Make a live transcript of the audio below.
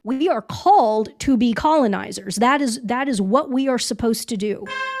We are called to be colonizers. That is what we are supposed to do.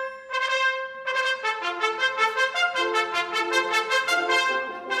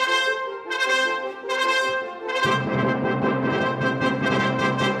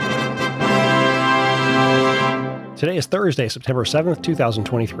 Today is Thursday, September 7th,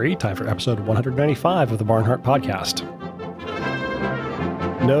 2023, time for episode 195 of the Barnhardt podcast.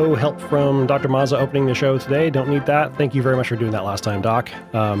 No help from Dr. Mazza opening the show today. Don't need that. Thank you very much for doing that last time, Doc.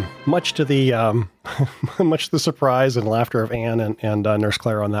 Much to the surprise and laughter of Anne and Nurse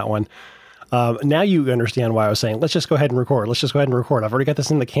Claire on that one. Now you understand why I was saying, let's just go ahead and record. Let's go ahead and record. I've already got this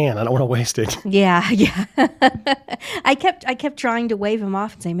in the can. I don't want to waste it. Yeah. I kept trying to wave him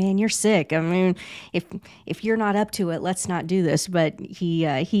off and say, man, you're sick. I mean, if you're not up to it, let's not do this. But he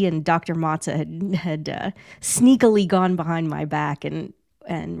and Dr. Mazza had sneakily gone behind my back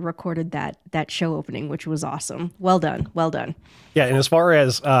and recorded that show opening, which was awesome. Well done. Yeah, and as far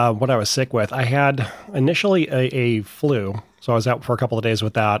as what I was sick with, I had initially a flu. So I was out for a couple of days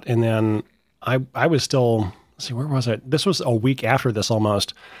with that. And then I was still, let's see, where was it? This was a week after this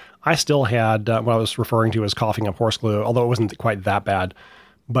almost. I still had what I was referring to as coughing up horse glue, although it wasn't quite that bad.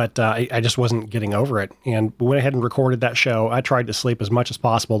 But I just wasn't getting over it. And went ahead and recorded that show. I tried to sleep as much as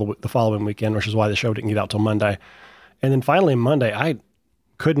possible the following weekend, which is why the show didn't get out till Monday. And then finally Monday, I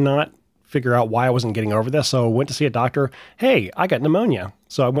could not figure out why I wasn't getting over this. So I went to see a doctor. Hey, I got pneumonia.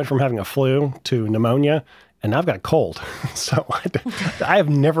 So I went from having a flu to pneumonia, and now I've got a cold. So I have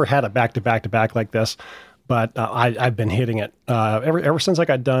never had a back-to-back like this, but I've been hitting it ever since I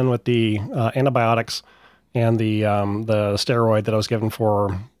got done with the antibiotics and the steroid that I was given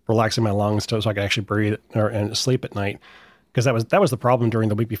for relaxing my lungs so I could actually breathe and sleep at night. Because that was the problem during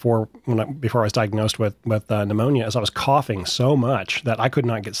the week before before I was diagnosed with pneumonia, is I was coughing so much that I could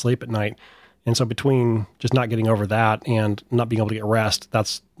not get sleep at night. And so between just not getting over that and not being able to get rest,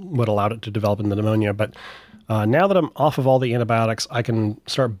 that's what allowed it to develop into pneumonia. But now that I'm off of all the antibiotics, I can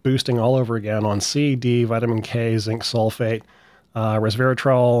start boosting all over again on C, D, vitamin K, zinc sulfate,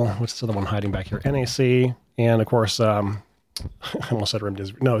 resveratrol, what's the other one hiding back here? NAC, and of course, I almost said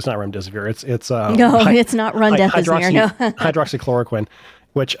remdesivir. No, it's not remdesivir. It's it's not remdesivir. No, hydroxychloroquine,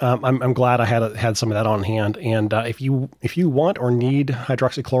 which I'm glad I had some of that on hand. And if you want or need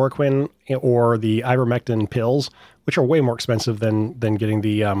hydroxychloroquine or the ivermectin pills, which are way more expensive than getting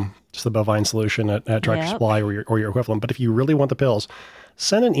the just the bovine solution at Tractor Supply or your equivalent. But if you really want the pills,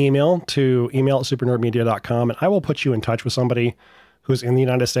 send an email to email@supernerdmedia.com, and I will put you in touch with somebody who's in the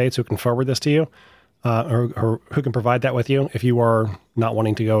United States who can forward this to you. Or who can provide that with you if you are not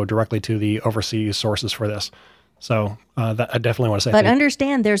wanting to go directly to the overseas sources for this. So that I definitely want to say. But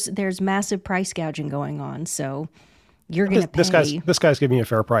understand, there's massive price gouging going on, so you're going to pay. This guy's giving you a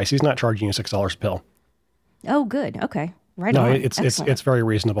fair price. He's not charging you $6 a pill. Oh, good. Okay, right. No, on. it's very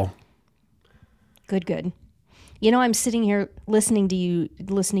reasonable. Good. You know, I'm sitting here listening to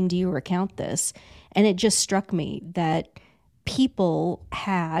you recount this, and it just struck me that people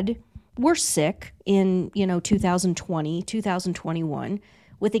were sick in, 2020, 2021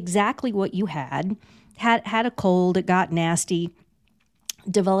 with exactly what you had a cold, it got nasty,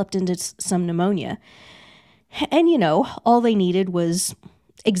 developed into some pneumonia. And, all they needed was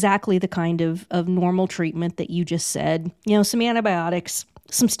exactly the kind of normal treatment that you just said, some antibiotics,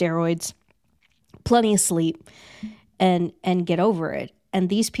 some steroids, plenty of sleep, and get over it. And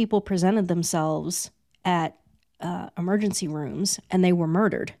these people presented themselves at emergency rooms, and they were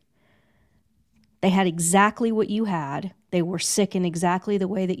murdered. They had exactly what you had. They were sick in exactly the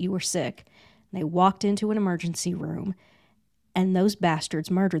way that you were sick. They walked into an emergency room, and those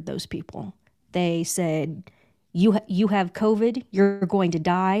bastards murdered those people. They said, you have COVID, you're going to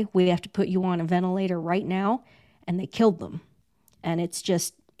die, we have to put you on a ventilator right now, and they killed them. And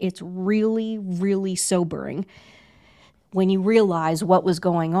it's really, really sobering when you realize what was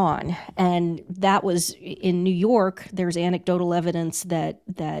going on. And that was in New York. There's anecdotal evidence that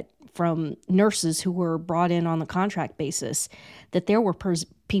from nurses who were brought in on the contract basis, that there were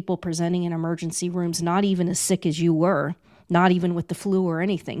people presenting in emergency rooms, not even as sick as you were, not even with the flu or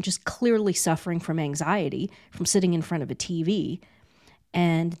anything, just clearly suffering from anxiety from sitting in front of a TV,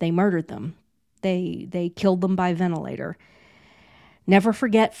 and they murdered them. They killed them by ventilator. Never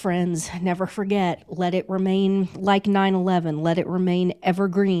forget, friends, never forget. Let it remain like 9/11. Let it remain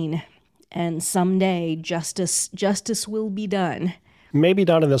evergreen, and someday justice will be done. Maybe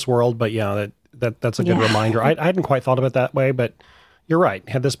not in this world, but yeah, that's a good reminder. I hadn't quite thought of it that way, but you're right.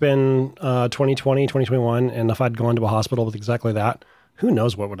 Had this been 2020, 2021, and if I'd gone to a hospital with exactly that, who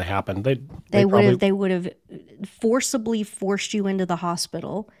knows what would have happened? They would have forcibly forced you into the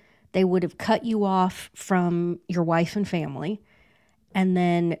hospital. They would have cut you off from your wife and family, And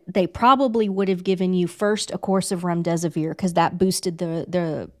then they probably would have given you first a course of remdesivir because that boosted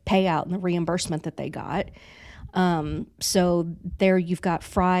the payout and the reimbursement that they got. So there you've got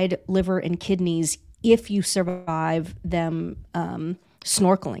fried liver and kidneys if you survive them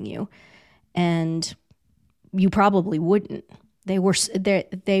snorkeling you. And you probably wouldn't. They were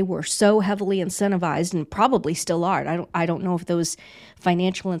so heavily incentivized, and probably still are. I don't know if those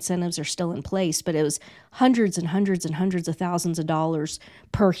financial incentives are still in place, but it was hundreds and hundreds and hundreds of thousands of dollars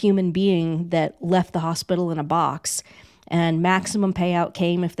per human being that left the hospital in a box. And maximum payout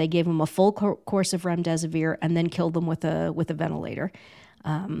came if they gave them a full course of remdesivir and then killed them with a ventilator.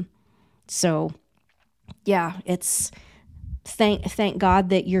 So, yeah, it's. Thank God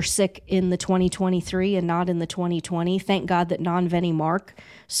that you're sick in the 2023 and not in the 2020. Thank God that non-Venny Mark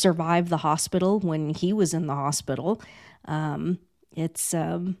survived the hospital when he was in the hospital. Again,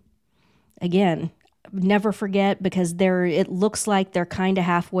 never forget, because it looks like they're kind of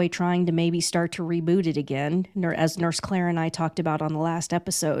halfway trying to maybe start to reboot it again, as Nurse Claire and I talked about on the last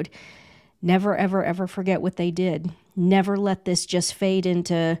episode. Never, ever, ever forget what they did. Never let this just fade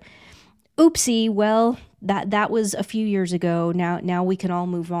into, oopsie, well, that was a few years ago. Now we can all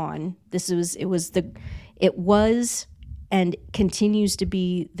move on. It was and continues to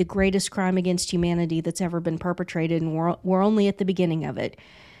be the greatest crime against humanity that's ever been perpetrated, and we're only at the beginning of it,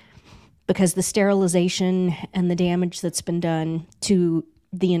 because the sterilization and the damage that's been done to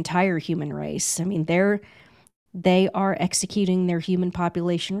the entire human race. I mean, they are executing their human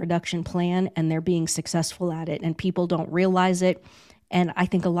population reduction plan, and they're being successful at it, and people don't realize it, and I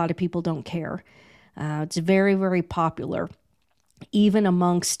think a lot of people don't care. It's very, very popular, even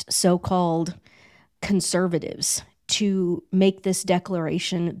amongst so-called conservatives, to make this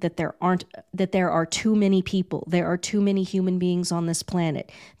declaration that there are too many people. There are too many human beings on this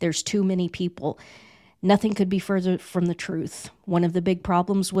planet. There's too many people. Nothing could be further from the truth. One of the big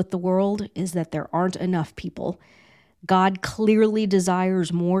problems with the world is that there aren't enough people. God clearly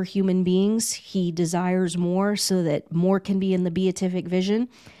desires more human beings. He desires more so that more can be in the beatific vision.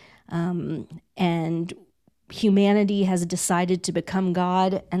 And humanity has decided to become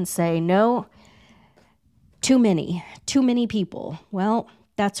God and say, no, too many people. Well,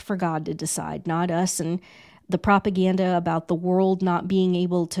 that's for God to decide, not us. And the propaganda about the world not being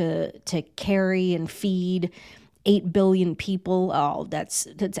able to carry and feed 8 billion people, oh, that's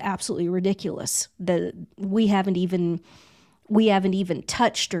absolutely ridiculous. We haven't even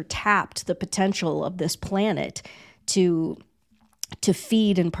touched or tapped the potential of this planet to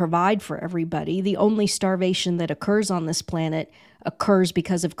feed and provide for everybody. The only starvation that occurs on this planet occurs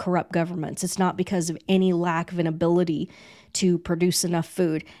because of corrupt governments. It's not because of any lack of an ability to produce enough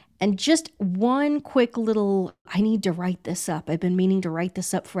food. And just one quick little, I need to write this up. I've been meaning to write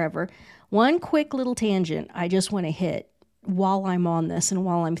this up forever. One quick little tangent I just want to hit while I'm on this and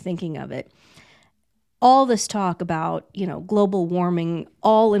while I'm thinking of it. All this talk about, global warming,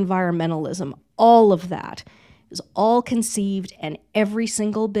 all environmentalism, all of that is all conceived, and every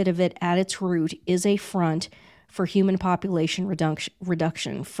single bit of it at its root is a front for human population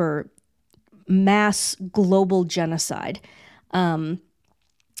reduction, for mass global genocide. And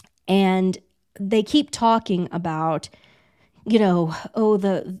they keep talking about, the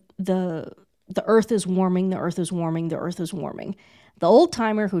earth is warming, the earth is warming, the earth is warming. The old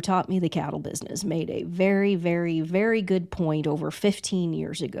timer who taught me the cattle business made a very, very, very good point over 15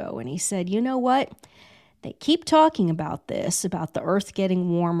 years ago. And he said, you know what? They keep talking about this, about the earth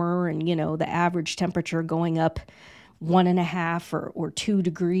getting warmer and, the average temperature going up 1.5 or 2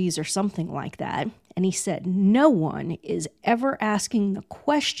 degrees or something like that. And he said, no one is ever asking the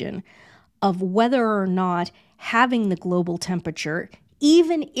question of whether or not having the global temperature,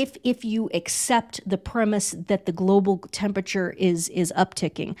 even if you accept the premise that the global temperature is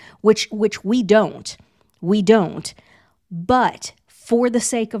upticking, which we don't, but for the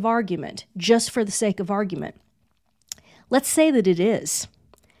sake of argument, just for the sake of argument, let's say that it is.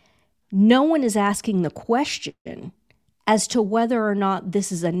 No one is asking the question as to whether or not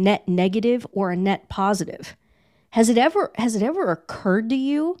this is a net negative or a net positive. Has it ever occurred to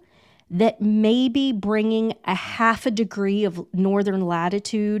you that maybe bringing a 0.5 degree of northern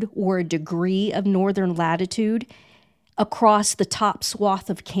latitude or a degree of northern latitude across the top swath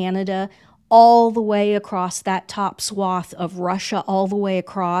of Canada, all the way across that top swath of Russia, all the way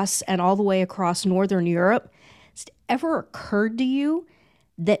across Northern Europe, has it ever occurred to you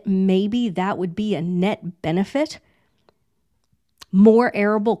that maybe that would be a net benefit? More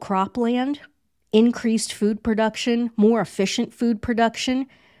arable cropland, increased food production, more efficient food production,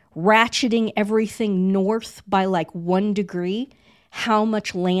 ratcheting everything north by like 1 degree, how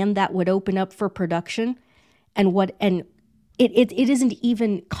much land that would open up for production, and it isn't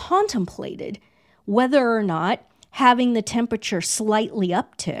even contemplated whether or not having the temperature slightly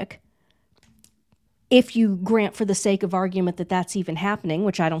uptick, if you grant for the sake of argument that that's even happening,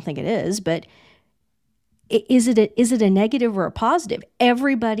 which I don't think it is, but is it a negative or a positive?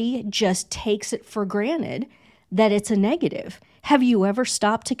 Everybody just takes it for granted that it's a negative. Have you ever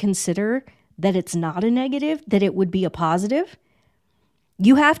stopped to consider that it's not a negative, that it would be a positive?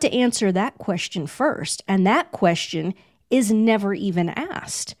 You have to answer that question first, and that question is never even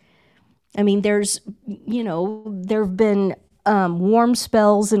asked. I mean, there have been warm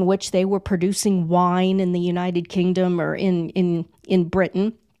spells in which they were producing wine in the United Kingdom or in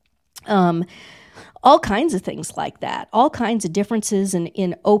Britain. All kinds of things like that, all kinds of differences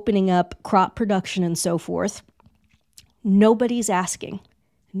in opening up crop production and so forth. Nobody's asking.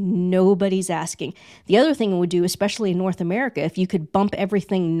 Nobody's asking. The other thing it would do, especially in North America, if you could bump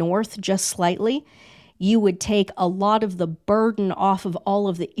everything north just slightly, you would take a lot of the burden off of all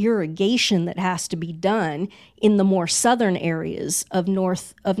of the irrigation that has to be done in the more southern areas of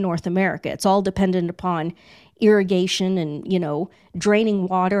North America. It's all dependent upon irrigation and, draining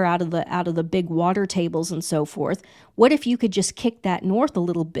water out of the big water tables and so forth. What if you could just kick that north a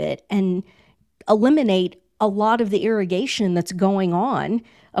little bit and eliminate a lot of the irrigation that's going on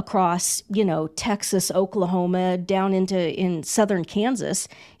across, Texas, Oklahoma, down in southern Kansas,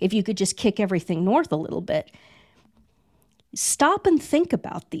 if you could just kick everything north a little bit? Stop and think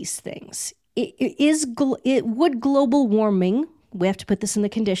about these things. Would global warming, we have to put this in the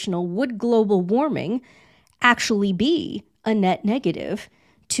conditional, would global warming actually be a net negative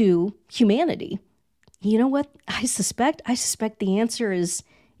to humanity? You know what? I suspect the answer is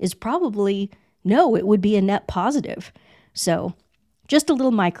probably no. It would be a net positive. So just a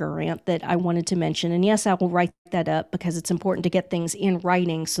little micro rant that I wanted to mention. And yes, I will write that up because it's important to get things in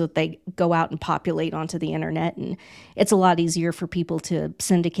writing so that they go out and populate onto the internet. And it's a lot easier for people to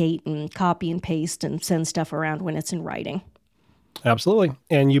syndicate and copy and paste and send stuff around when it's in writing. Absolutely.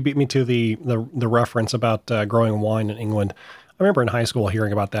 And you beat me to the reference about growing wine in England. I remember in high school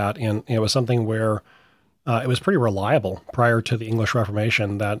hearing about that, and it was something where it was pretty reliable prior to the English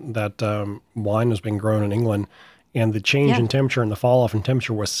Reformation that wine was being grown in England, and the change in temperature and the fall off in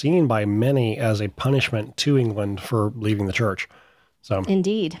temperature was seen by many as a punishment to England for leaving the church. So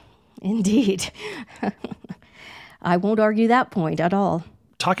Indeed. I won't argue that point at all.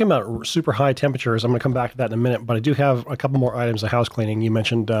 Talking about super high temperatures, I'm going to come back to that in a minute, but I do have a couple more items of house cleaning. You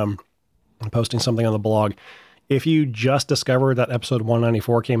mentioned posting something on the blog. If you just discovered that episode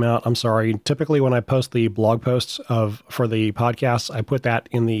 194 came out, I'm sorry. Typically when I post the blog posts for the podcasts, I put that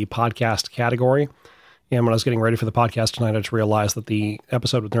in the podcast category. And when I was getting ready for the podcast tonight, I just realized that the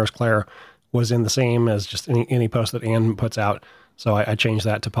episode with Nurse Claire was in the same as just any post that Ann puts out. So I changed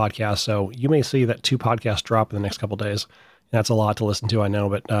that to podcast. So you may see that 2 podcasts drop in the next couple of days. That's a lot to listen to, I know,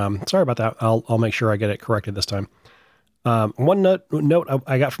 but sorry about that. I'll make sure I get it corrected this time. One note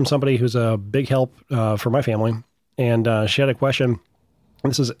I got from somebody who's a big help for my family, and she had a question.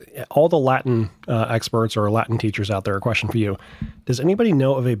 This is all the Latin experts or Latin teachers out there. A question for you: does anybody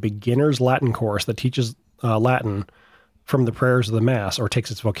know of a beginner's Latin course that teaches Latin from the prayers of the Mass, or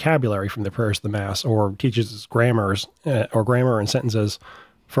takes its vocabulary from the prayers of the Mass, or teaches its grammar and sentences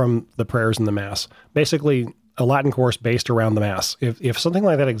from the prayers in the Mass? Basically, a Latin course based around the Mass. If something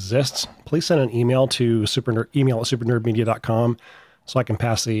like that exists, please send an email to email@supernerdmedia.com so I can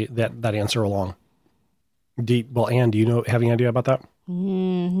pass that answer along. Ann, do you have any idea about that?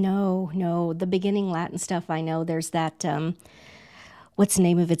 No. The beginning Latin stuff, I know there's that, what's the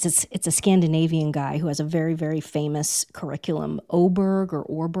name of it? It's a Scandinavian guy who has a very, very famous curriculum, Oberg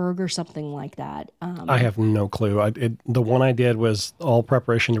or something like that. I have no clue. The one I did was all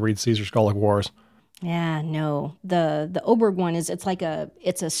preparation to read Caesar's Gallic Wars. Yeah, no. The Oberg one it's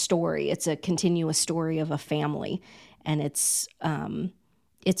a story. It's a continuous story of a family, and it's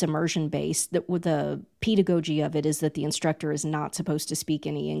immersion based. The pedagogy of it is that the instructor is not supposed to speak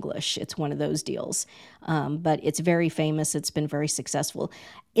any English. It's one of those deals. But it's very famous. It's been very successful.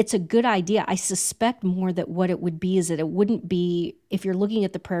 It's a good idea. I suspect more that what it would be is that it wouldn't be, if you're looking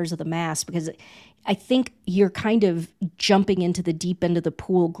at the prayers of the Mass, because I think you're kind of jumping into the deep end of the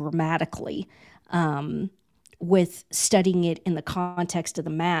pool grammatically. With studying it in the context of the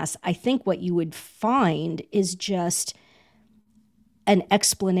Mass. I think what you would find is just an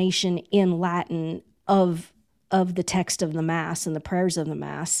explanation in Latin of the text of the Mass and the prayers of the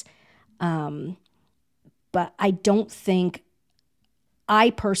Mass. But I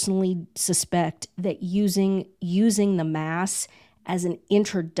personally suspect that using the Mass as an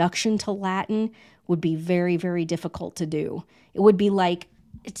introduction to Latin would be very, very difficult to do. It would be like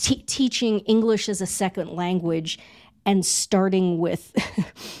teaching English as a second language and starting with,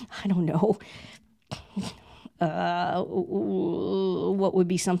 I don't know, what would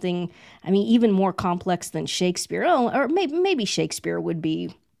be something, I mean, even more complex than Shakespeare. Oh, or maybe Shakespeare would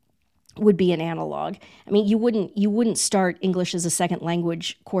be an analog. I mean, you wouldn't start English as a second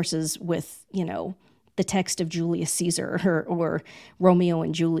language courses with, the text of Julius Caesar or Romeo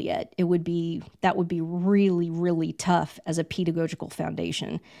and Juliet. That would be really, really tough as a pedagogical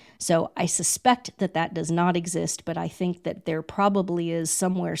foundation. So I suspect that does not exist, but I think that there probably is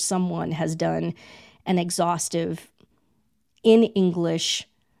somewhere someone has done an exhaustive in English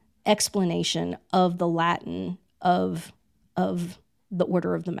explanation of the Latin of the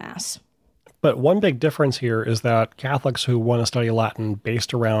order of the Mass. But one big difference here is that Catholics who want to study Latin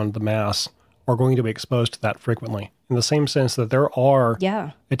based around the Mass are going to be exposed to that frequently, in the same sense that there are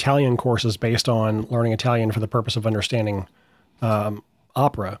Italian courses based on learning Italian for the purpose of understanding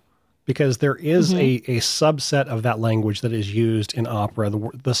opera, because there is a subset of that language that is used in opera.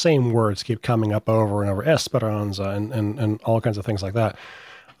 The same words keep coming up over and over, esperanza and all kinds of things like that.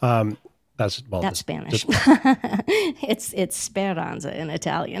 That's Spanish. It's speranza in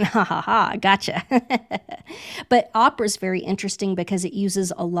Italian. Ha ha ha. Gotcha. But opera is very interesting because it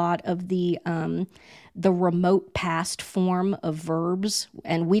uses a lot of the remote past form of verbs,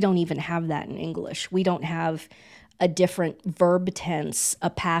 and we don't even have that in English. We don't have a different verb tense, a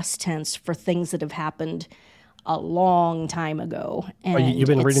past tense for things that have happened a long time ago. And you've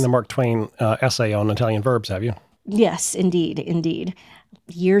been reading the Mark Twain essay on Italian verbs, have you? Yes, indeed.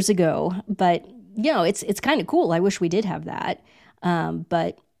 Years ago, but it's kind of cool. I wish we did have that,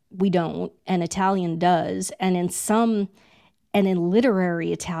 but we don't, and Italian does. And in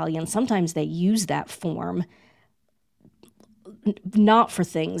literary Italian, sometimes they use that form, not for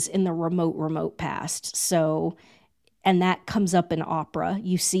things in the remote past. So, and that comes up in opera.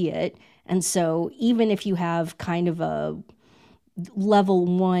 You see it, and so even if you have kind of a level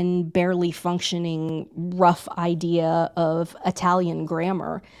 1, barely functioning, rough idea of Italian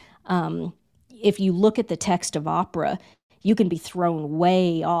grammar, if you look at the text of opera, you can be thrown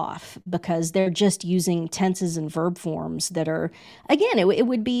way off because they're just using tenses and verb forms that are, again, it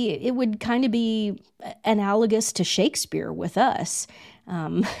would kind of be analogous to Shakespeare with us.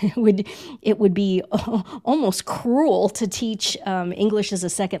 It would be almost cruel to teach English as a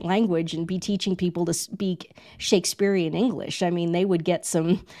second language and be teaching people to speak Shakespearean English. I mean, they would get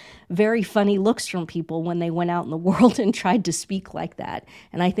some very funny looks from people when they went out in the world and tried to speak like that.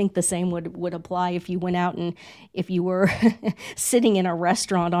 And I think the same would apply if you went out and if you were sitting in a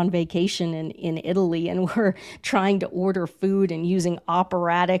restaurant on vacation in Italy and were trying to order food and using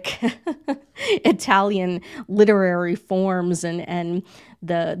operatic Italian literary forms and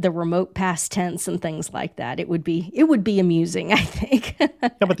the remote past tense and things like that. It would be amusing, I think. Yeah,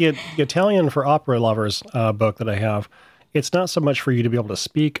 but the Italian for Opera Lovers book that I have, it's not so much for you to be able to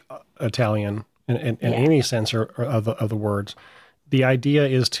speak Italian in any sense of the words. The idea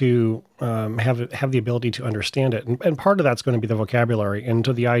is to have the ability to understand it, and part of that's going to be the vocabulary. And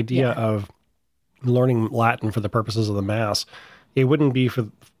to the idea of learning Latin for the purposes of the Mass, it wouldn't be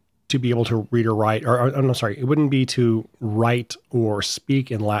to be able to read or write, it wouldn't be to write or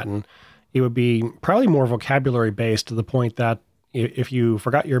speak in Latin. It would be probably more vocabulary based, to the point that if you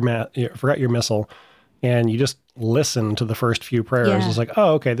forgot your missal and you just listen to the first few prayers, it's like,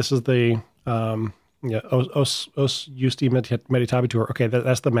 oh, okay, this is the os justi meditabitur. Okay,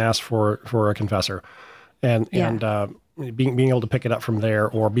 that's the Mass for a confessor, and being able to pick it up from there,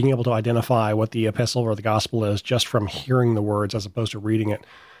 or being able to identify what the epistle or the gospel is just from hearing the words as opposed to reading it.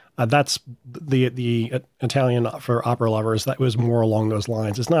 That's the Italian for Opera Lovers. That was more along those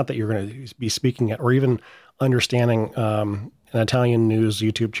lines. It's not that you're going to be speaking it or even understanding an Italian news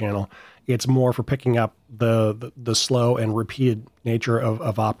YouTube channel. It's more for picking up the slow and repeated nature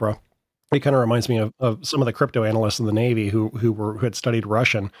of opera. It kind of reminds me of some of the crypto analysts in the Navy who had studied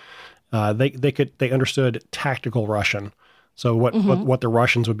Russian. They understood tactical Russian. So what the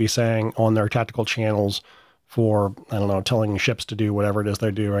Russians would be saying on their tactical channels for, I don't know, telling ships to do whatever it is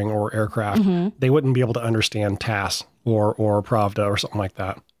they're doing, or aircraft, they wouldn't be able to understand TASS or Pravda or something like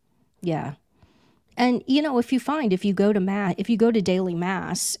that. Yeah. And, if you go to daily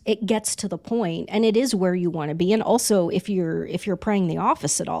Mass, it gets to the point, and it is where you want to be. And also if you're praying the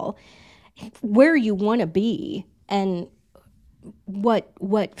office at all, where you want to be and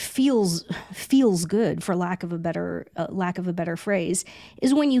what feels good, for lack of a better phrase,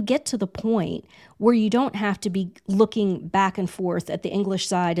 is when you get to the point where you don't have to be looking back and forth at the English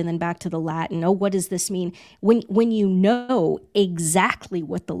side and then back to the Latin. Oh, what does this mean? When you know exactly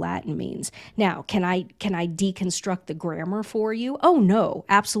what the Latin means. Now, can I deconstruct the grammar for you? Oh no,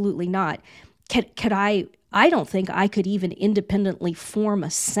 absolutely not. Could I I don't think I could even independently form a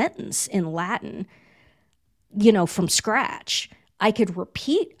sentence in Latin, from scratch. I can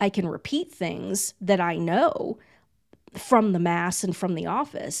repeat things that I know from the Mass and from the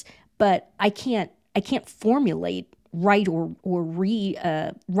office, but I can't formulate, write or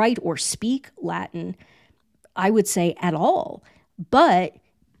speak Latin, I would say, at all. But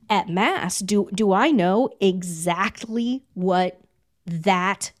at Mass, do I know exactly what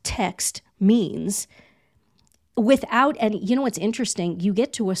that text means without any? What's interesting, you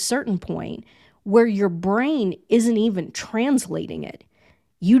get to a certain point where your brain isn't even translating it.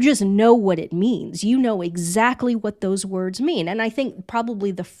 You just know what it means. You know exactly what those words mean. And I think probably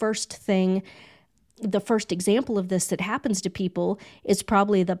the first example of this that happens to people is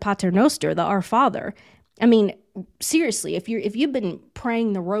probably the Pater Noster, the Our Father. I mean, seriously, if you've been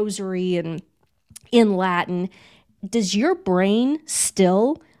praying the rosary and in Latin, does your brain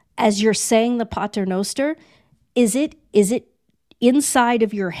still, as you're saying the Pater Noster, is it inside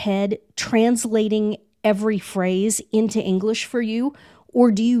of your head translating every phrase into English for you? Or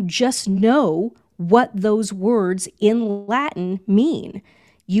do you just know what those words in Latin mean?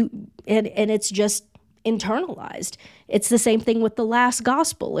 And it's just internalized. It's the same thing with the last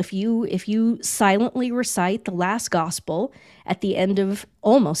gospel. If you silently recite the last gospel at the end of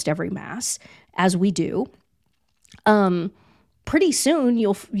almost every Mass, as we do, pretty soon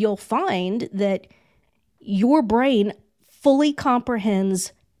you'll find that your brain fully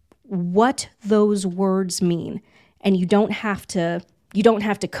comprehends what those words mean, and you don't have to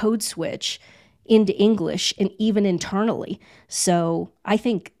code switch into English, and even internally. So I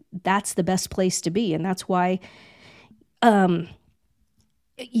think that's the best place to be, and that's why the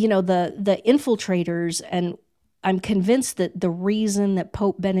infiltrators, and I'm convinced that the reason that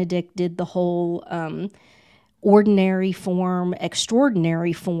Pope Benedict did the whole ordinary form,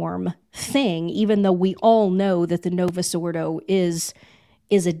 extraordinary form thing, even though we all know that the Novus Ordo is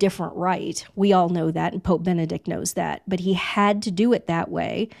a different rite. We all know that, and Pope Benedict knows that. But he had to do it that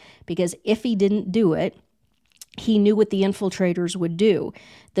way, because if he didn't do it, he knew what the infiltrators would do.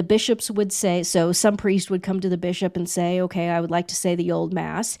 The bishops would say, so some priest would come to the bishop and say, okay, I would like to say the Old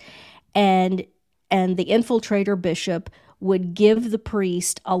Mass. And the infiltrator bishop would give the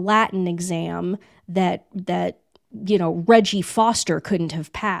priest a Latin exam that Reggie Foster couldn't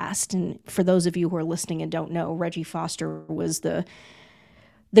have passed. And for those of you who are listening and don't know, Reggie Foster was the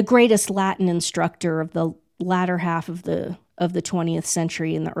greatest Latin instructor of the latter half of the 20th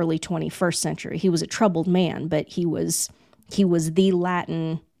century and the early 21st century. He was a troubled man, but he was the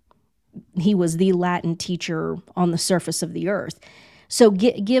Latin teacher on the surface of the earth. So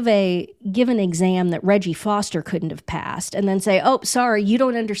give an exam that Reggie Foster couldn't have passed, and then say, "Oh, sorry, you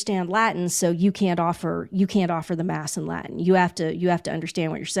don't understand Latin, so you can't offer the Mass in Latin. You have to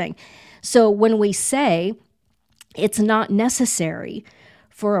understand what you're saying." So when we say it's not necessary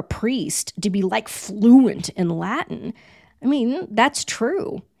for a priest to be like fluent in Latin, I mean, that's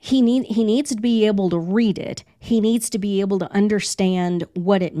true. He needs to be able to read it. He needs to be able to understand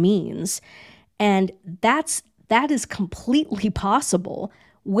what it means, and that is completely possible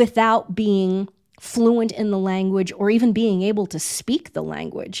without being fluent in the language or even being able to speak the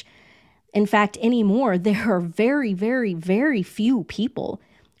language. In fact, anymore, there are very, very, very few people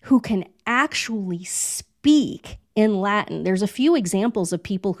who can actually speak in Latin. There's a few examples of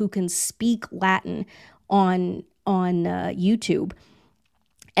people who can speak Latin on YouTube.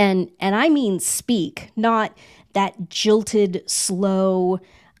 And I mean speak, not that jilted, slow,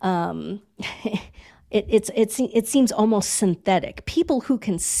 It seems almost synthetic. People who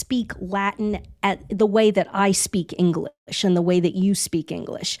can speak Latin at the way that I speak English and the way that you speak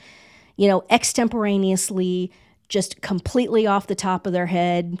English, extemporaneously, just completely off the top of their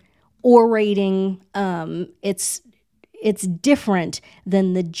head, orating. It's different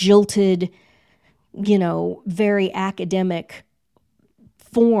than the jilted, very academic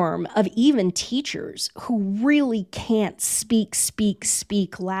form of even teachers who really can't speak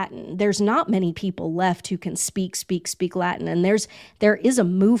Latin. There's not many people left who can speak Latin, and there is a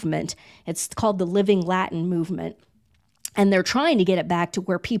movement. It's called the Living Latin movement, and they're trying to get it back to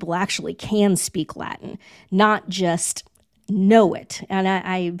where people actually can speak Latin, not just know it. And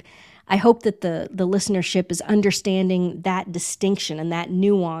I hope that the listenership is understanding that distinction and that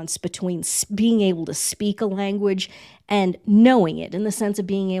nuance between being able to speak a language and knowing it, in the sense of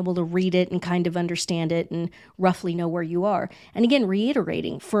being able to read it and kind of understand it and roughly know where you are. And again,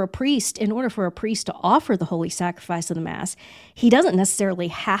 reiterating, in order for a priest to offer the holy sacrifice of the Mass, he doesn't necessarily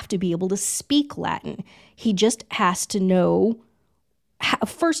have to be able to speak Latin. He just has to know,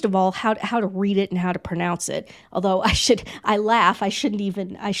 first of all, how to read it and how to pronounce it. Although I laugh. I shouldn't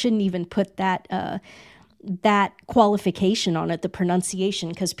even put that that qualification on it, the pronunciation,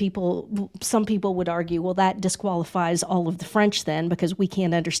 because some people would argue, well, that disqualifies all of the French then, because we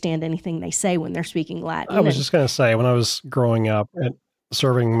can't understand anything they say when they're speaking Latin. I was just going to say, when I was growing up and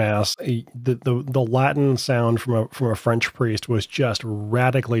serving mass, the Latin sound from a French priest was just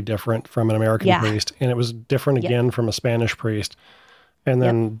radically different from an American priest, and it was different again from a Spanish priest, and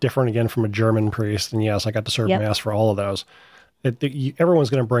then different again from a German priest. And yes, I got to serve mass for all of those. Everyone's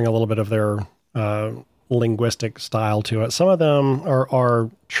going to bring a little bit of their linguistic style to it. Some of them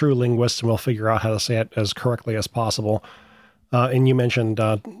are true linguists and will figure out how to say it as correctly as possible. And you mentioned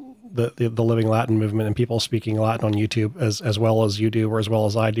the Living Latin movement and people speaking Latin on YouTube as well as you do, or as well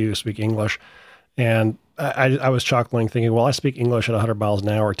as I do speak English. And I was chuckling, thinking, well, I speak English at 100 miles an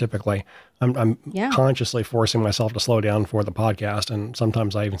hour typically. I'm consciously forcing myself to slow down for the podcast, and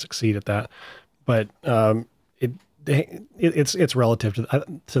sometimes I even succeed at that. But it's relative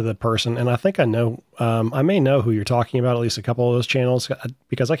to the person, and I think I know. I may know who you're talking about, at least a couple of those channels,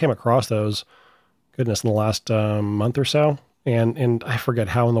 because I came across those, goodness, in the last month or so, and I forget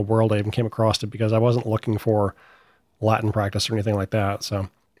how in the world I even came across it, because I wasn't looking for Latin practice or anything like that. So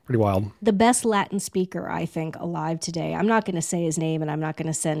pretty wild. The best Latin speaker, I think, alive today. I'm not going to say his name, and I'm not going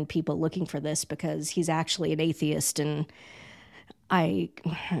to send people looking for this, because he's actually an atheist, and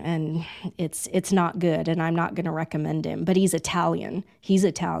it's not good, and I'm not going to recommend him, but he's Italian. He's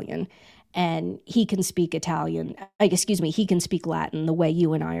Italian, and he can speak Italian. He can speak Latin the way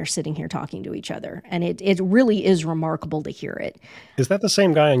you and I are sitting here talking to each other. And it really is remarkable to hear it. Is that the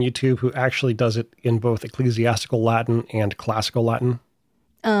same guy on YouTube who actually does it in both ecclesiastical Latin and classical Latin?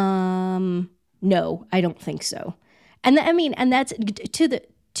 No, I don't think so. And that's to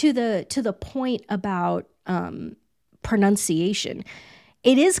the point about, pronunciation.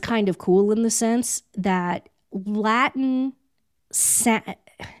 It is kind of cool in the sense that Latin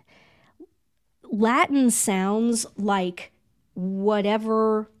sounds like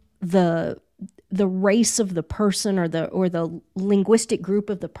whatever the race of the person or the linguistic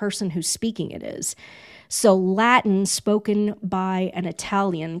group of the person who's speaking it is. So Latin spoken by an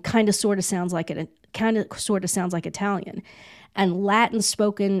Italian kind of sort of sounds like Italian. And Latin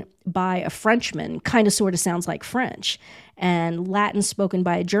spoken by a Frenchman kind of sort of sounds like French. And Latin spoken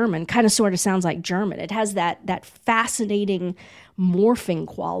by a German kind of sort of sounds like German. It has that fascinating morphing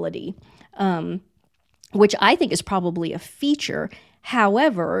quality, which I think is probably a feature.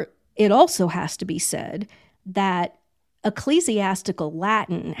 However, it also has to be said that ecclesiastical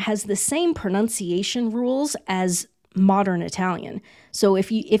Latin has the same pronunciation rules as modern Italian. So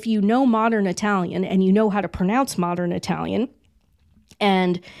if you know modern Italian and you know how to pronounce modern Italian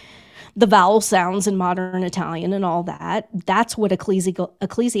and the vowel sounds in modern Italian and all that, that's what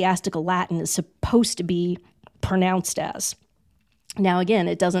ecclesiastical Latin is supposed to be pronounced as. Now, again,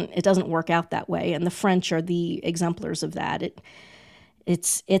 it doesn't work out that way, and the French are the exemplars of that.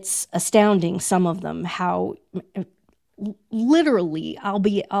 It's astounding, some of them, how literally I'll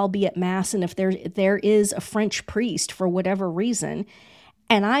be at mass, and if there is a French priest for whatever reason,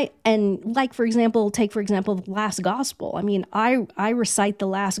 and like for example the last gospel. I mean, I recite the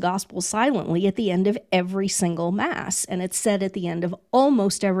last gospel silently at the end of every single mass, and it's said at the end of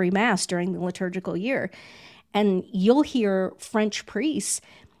almost every mass during the liturgical year. And you'll hear French priests,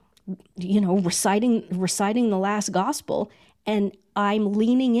 reciting the last gospel, and I'm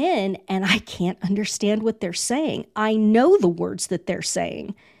leaning in and I can't understand what they're saying. I know the words that they're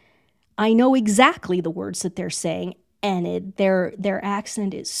saying. I know exactly the words that they're saying, and their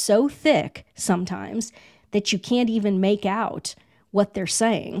accent is so thick sometimes that you can't even make out what they're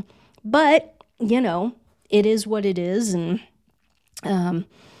saying. But, it is what it is, and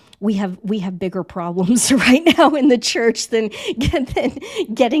we have bigger problems right now in the church than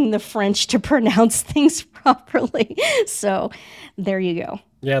getting the French to pronounce things properly. So there you go.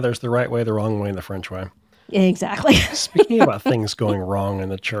 Yeah, there's the right way, the wrong way, and the French way. Exactly. Speaking about things going wrong in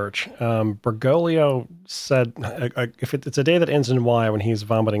the church, Bergoglio said, if it's a day that ends in Y when he's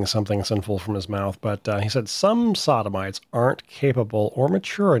vomiting something sinful from his mouth, but he said some sodomites aren't capable or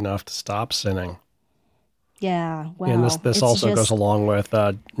mature enough to stop sinning. Yeah, wow. And this also goes along with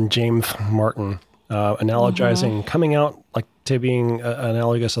James Martin analogizing coming out like to being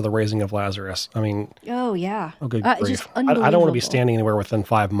analogous to the raising of Lazarus. I mean, oh yeah, good grief! I don't want to be standing anywhere within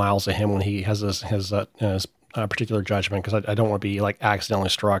 5 miles of him when he has his particular judgment, because I don't want to be like accidentally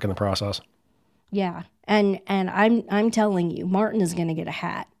struck in the process. Yeah, and I'm telling you, Martin is going to get a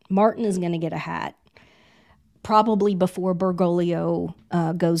hat. Martin is going to get a hat. Probably before Bergoglio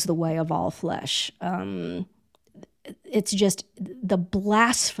goes the way of all flesh. It's just the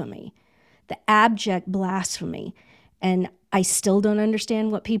blasphemy, the abject blasphemy. And I still don't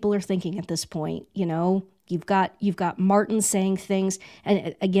understand what people are thinking at this point. You know, you've got Martin saying things,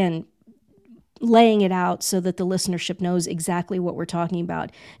 and again, laying it out so that the listenership knows exactly what we're talking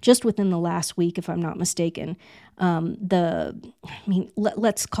about. Just within the last week, if I'm not mistaken,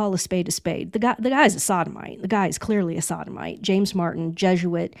 let's call a spade a spade. The guy's a sodomite. The guy is clearly a sodomite. James Martin,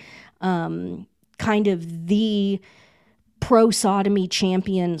 Jesuit, kind of the pro-sodomy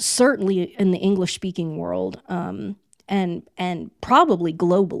champion, certainly in the English-speaking world, and probably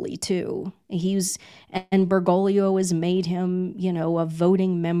globally too. And Bergoglio has made him, you know, a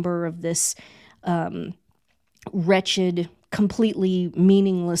voting member of this wretched, completely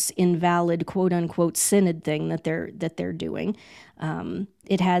meaningless, invalid, quote unquote, synod thing that they're doing.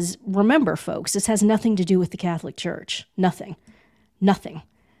 Remember, folks, this has nothing to do with the Catholic Church. Nothing.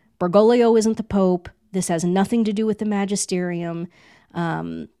 Bergoglio isn't the Pope. This has nothing to do with the magisterium.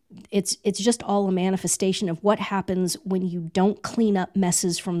 It's just all a manifestation of what happens when you don't clean up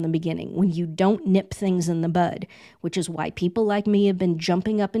messes from the beginning, when you don't nip things in the bud, which is why people like me have been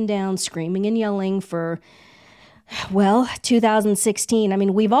jumping up and down, screaming and yelling for, 2016. I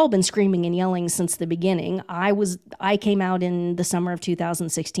mean, we've all been screaming and yelling since the beginning. I came out in the summer of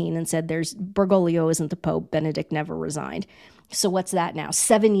 2016 and said Bergoglio isn't the Pope. Benedict never resigned. So what's that now?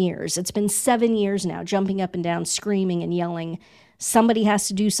 7 years. It's been 7 years now, jumping up and down, screaming and yelling. Somebody has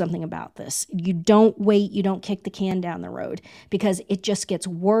to do something about this. You don't wait. You don't kick the can down the road, because it just gets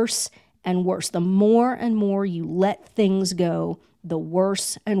worse and worse. The more and more you let things go, the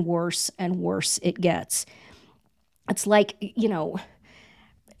worse and worse and worse it gets. It's like, you know,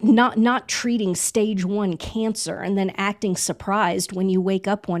 not treating stage 1 cancer and then acting surprised when you wake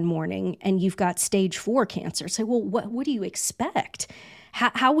up one morning and you've got stage 4 cancer. Say, well, what do you expect?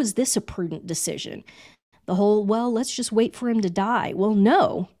 How was this a prudent decision? The whole, let's just wait for him to die. Well,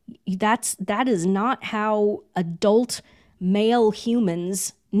 no, that is not how adult male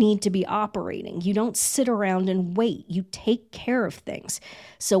humans need to be operating. You don't sit around and wait. You take care of things.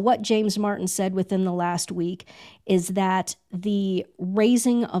 So what James Martin said within the last week is that the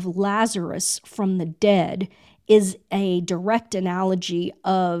raising of Lazarus from the dead is a direct analogy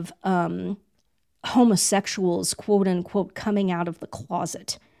of homosexuals, quote unquote, coming out of the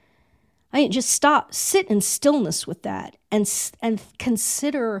closet. I mean, just sit in stillness with that and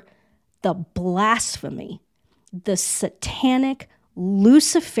consider the blasphemy, the satanic,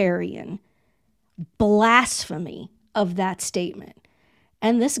 Luciferian blasphemy of that statement.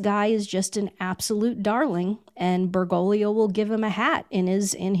 And this guy is just an absolute darling, and Bergoglio will give him a hat in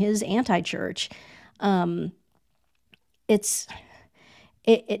his anti-church. Nothing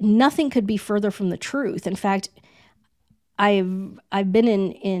could be further from the truth. In fact, I've been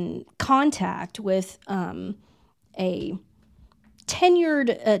in contact with a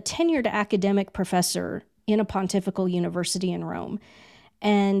tenured academic professor in a pontifical university in Rome,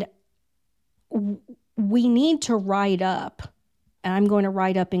 and we need to write up, and I'm going to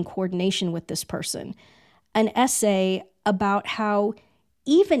write up in coordination with this person, an essay about how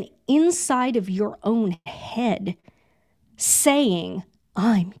even inside of your own head, saying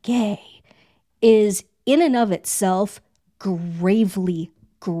I'm gay is in and of itself gravely,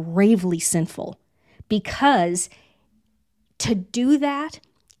 gravely sinful, because to do that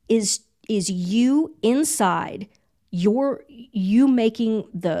is you inside, you making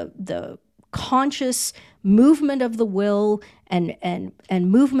the conscious movement of the will and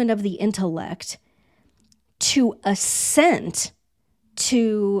movement of the intellect to assent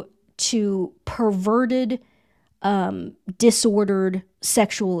to perverted, disordered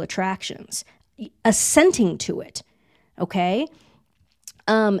sexual attractions, assenting to it. Okay?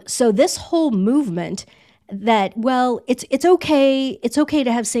 So this whole movement that, it's okay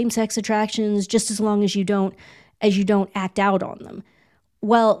to have same-sex attractions just as long as you don't act out on them.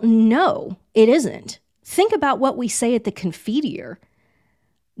 Well, no, it isn't. Think about what we say at the Confiteor.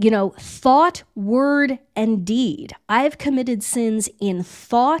 Thought, word, and deed. I've committed sins in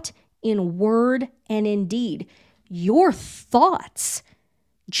thought, in word, and in deed. Your thoughts,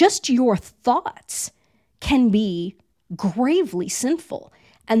 just your thoughts, can be gravely sinful.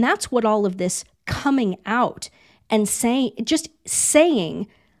 And that's what all of this coming out and saying,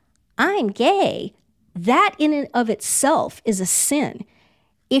 I'm gay, that in and of itself is a sin.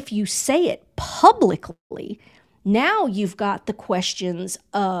 If you say it publicly, now you've got the questions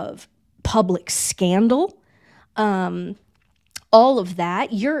of public scandal, all of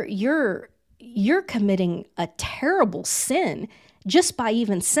that. You're committing a terrible sin just by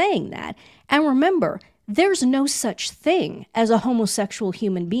even saying that. And remember, there's no such thing as a homosexual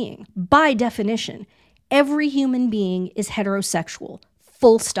human being. By definition, every human being is heterosexual,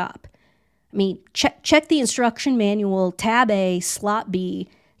 full stop. I mean, check the instruction manual, tab A, slot B.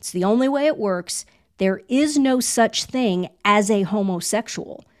 It's the only way it works. There is no such thing as a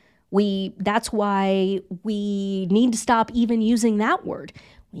homosexual. That's why we need to stop even using that word.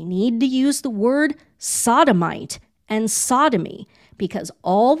 We need to use the word sodomite and sodomy, because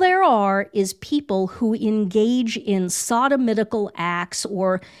all there are is people who engage in sodomitical acts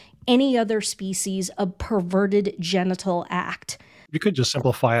or any other species of perverted genital act. You could just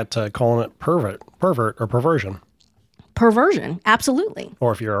simplify it to calling it pervert or perversion. Perversion, absolutely.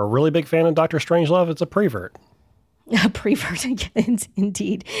 Or if you're a really big fan of Dr. Strangelove, it's a prevert. A prevert,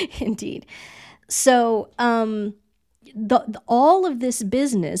 indeed. So all of this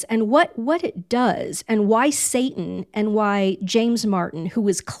business and what it does, and why Satan and why James Martin, who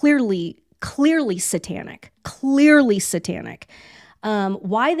is clearly satanic,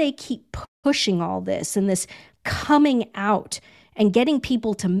 why they keep pushing all this and this coming out and getting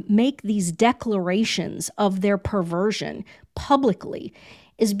people to make these declarations of their perversion publicly,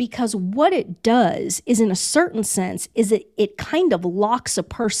 is because what it does is, in a certain sense, is it kind of locks a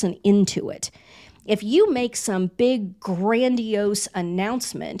person into it. If you make some big grandiose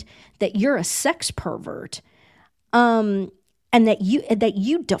announcement that you're a sex pervert, and that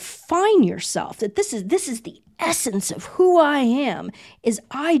you define yourself, that this is the essence of who I am, is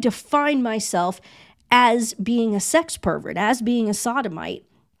I define myself as being a sex pervert, as being a sodomite,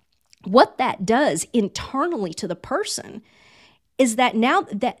 what that does internally to the person is that now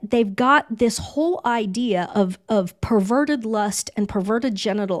that they've got this whole idea of perverted lust and perverted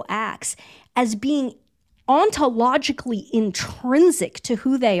genital acts as being ontologically intrinsic to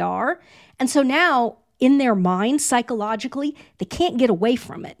who they are. And so now in their mind, psychologically, they can't get away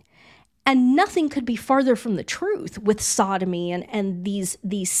from it. And nothing could be farther from the truth with sodomy and these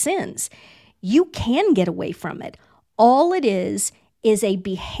sins. You can get away from it. All it is a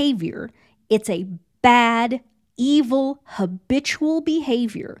behavior. It's a bad, evil, habitual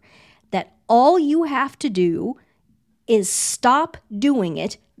behavior that all you have to do is stop doing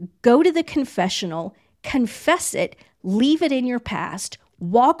it, go to the confessional, confess it, leave it in your past,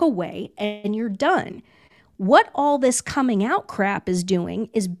 walk away, and you're done. What all this coming out crap is doing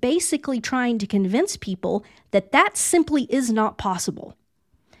is basically trying to convince people that simply is not possible.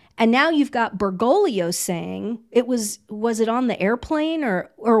 And now you've got Bergoglio saying, was it on the airplane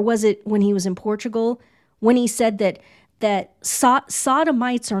or was it when he was in Portugal, when he said that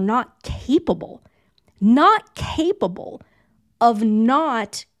sodomites are not capable of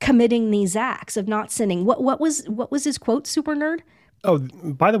not committing these acts, of not sinning. What was his quote, Super Nerd? Oh,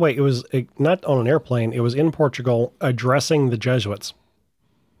 by the way, it was not on an airplane. It was in Portugal addressing the Jesuits.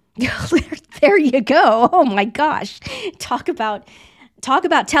 There you go. Oh my gosh. Talk about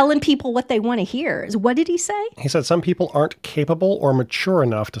telling people what they want to hear. What did he say? He said some people aren't capable or mature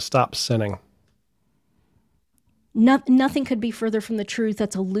enough to stop sinning. Nothing could be further from the truth.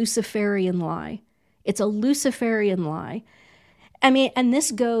 That's a Luciferian lie. It's a Luciferian lie. I mean, and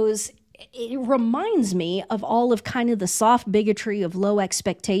it reminds me of all of kind of the soft bigotry of low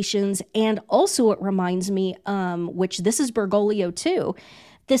expectations. And also it reminds me, which this is Bergoglio too,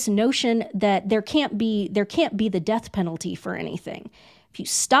 this notion that there can't be the death penalty for anything. If you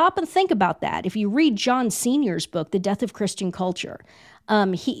stop and think about that, if you read John Senior's book, The Death of Christian Culture,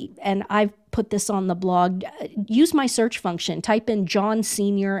 and I've put this on the blog, use my search function, type in John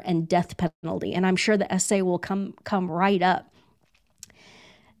Senior and death penalty, and I'm sure the essay will come right up.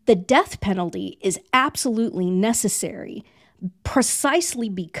 The death penalty is absolutely necessary precisely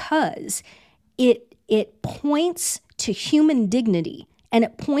because it points to human dignity, and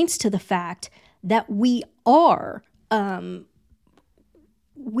it points to the fact that we are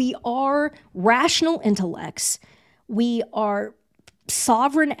rational intellects. We are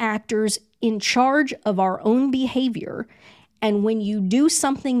sovereign actors in charge of our own behavior. And when you do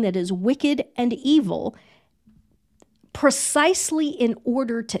something that is wicked and evil, precisely in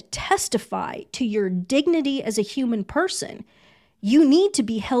order to testify to your dignity as a human person, you need to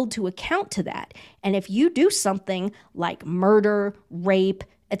be held to account to that. And if you do something like murder, rape,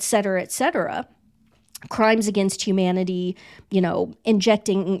 etc., crimes against humanity,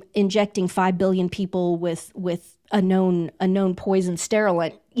 injecting 5 billion people with a known poison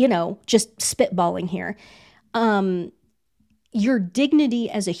sterilant, just spitballing here. Your dignity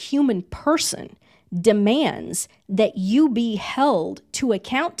as a human person demands that you be held to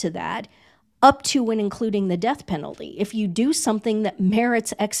account to that, up to and including the death penalty. If you do something that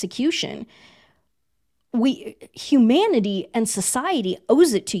merits execution, humanity and society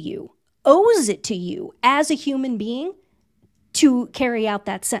owes it to you as a human being to carry out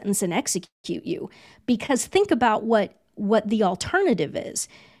that sentence and execute you. Because think about what the alternative is.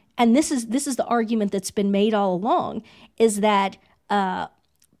 and this is the argument that's been made all along, is that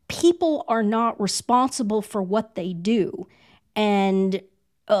people are not responsible for what they do. And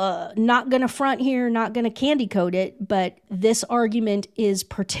not going to front here, not going to candy coat it, but this argument is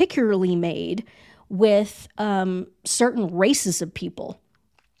particularly made with certain races of people.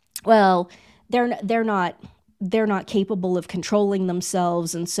 Well, they're not capable of controlling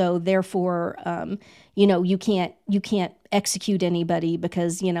themselves, and so therefore, you can't execute anybody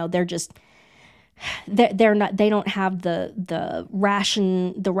because they don't have the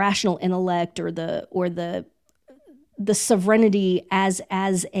rational intellect or the sovereignty as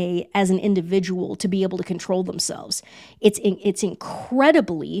an individual to be able to control themselves. As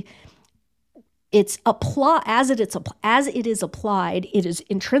it is applied, it is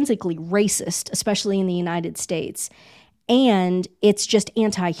intrinsically racist, especially in the United States, and it's just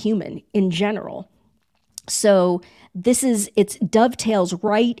anti-human in general. So it dovetails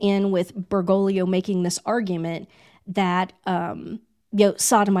right in with Bergoglio making this argument that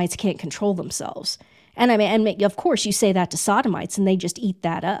sodomites can't control themselves. And of course, you say that to sodomites, and they just eat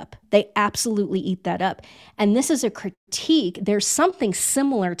that up. They absolutely eat that up. And this is a critique. There's something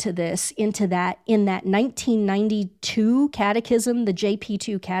similar to this in that 1992 catechism, the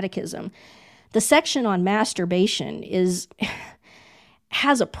JP2 catechism. The section on masturbation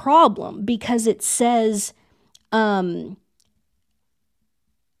has a problem because it says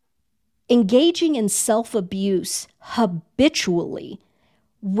engaging in self-abuse habitually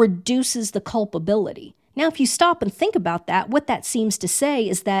reduces the culpability. Now, if you stop and think about that, what that seems to say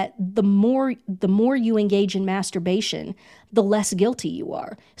is that the more you engage in masturbation, the less guilty you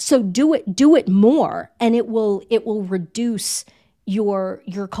are. So do it more, and it will reduce your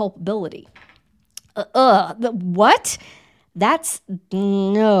culpability. What? That's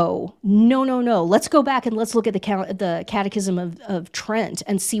no. Let's go back and let's look at the Catechism of Trent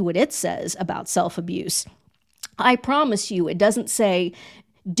and see what it says about self-abuse. I promise you, it doesn't say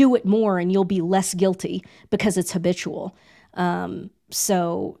do it more and you'll be less guilty because it's habitual. And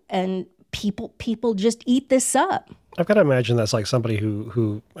people just eat this up. I've got to imagine that's like somebody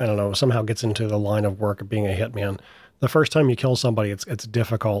who I don't know, somehow gets into the line of work of being a hitman. The first time you kill somebody, it's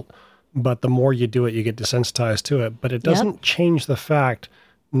difficult, but the more you do it, you get desensitized to it. But it doesn't change the fact,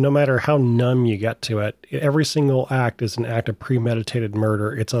 no matter how numb you get to it, every single act is an act of premeditated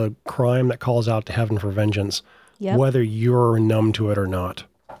murder. It's a crime that calls out to heaven for vengeance, whether you're numb to it or not.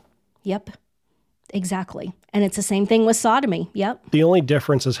 Yep, exactly. And it's the same thing with sodomy. Yep. The only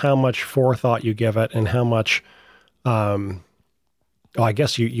difference is how much forethought you give it and how much, I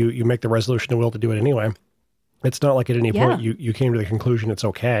guess you make the resolution of will to do it anyway. It's not like at any point you came to the conclusion it's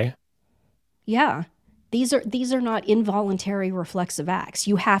okay. Yeah. These are not involuntary reflexive acts.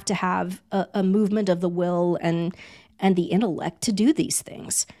 You have to have a movement of the will and the intellect to do these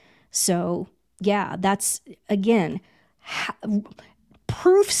things. So, yeah, that's, again,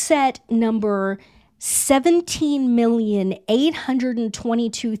 proof set number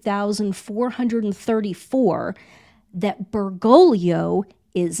 17,822,434 that Bergoglio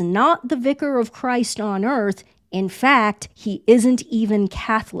is not the vicar of Christ on earth. In fact, he isn't even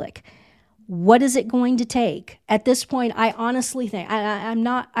Catholic. What is it going to take? At this point, I honestly think,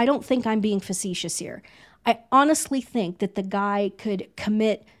 I don't think I'm being facetious here. I honestly think that the guy could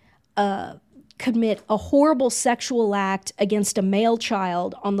commit a horrible sexual act against a male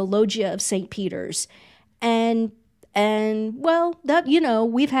child on the loggia of St. Peter's. And well, that,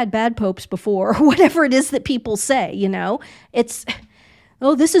 we've had bad popes before, or whatever it is that people say, it's,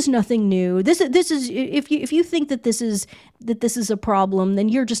 oh, this is nothing new. This is if you think that this is a problem, then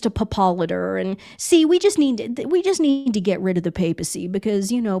you're just a popolator. And see, we just need to get rid of the papacy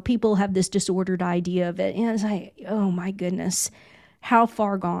because people have this disordered idea of it. And it's like, oh my goodness, how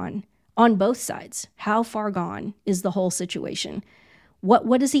far gone on both sides? How far gone is the whole situation?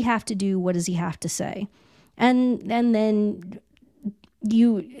 What does he have to do? What does he have to say? And then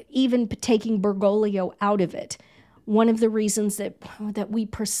you even taking Bergoglio out of it. One of the reasons that we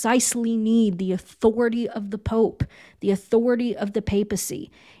precisely need the authority of the Pope, the authority of the papacy,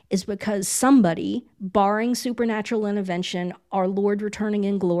 is because somebody, barring supernatural intervention, our Lord returning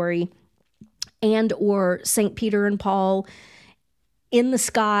in glory, and or St. Peter and Paul in the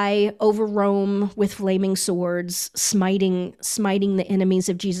sky over Rome with flaming swords, smiting the enemies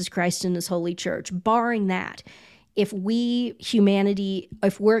of Jesus Christ and his holy church, barring that, if we're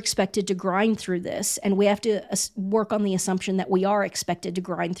expected to grind through this, and we have to work on the assumption that we are expected to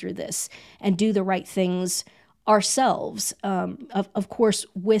grind through this and do the right things ourselves, of course,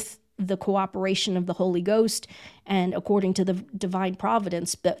 with the cooperation of the Holy Ghost and according to the divine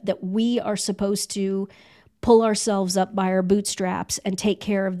providence, but that we are supposed to pull ourselves up by our bootstraps and take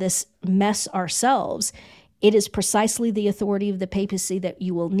care of this mess ourselves. It is precisely the authority of the papacy that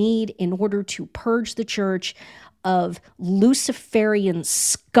you will need in order to purge the church of Luciferian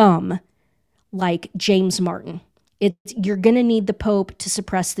scum like James Martin. You're going to need the Pope to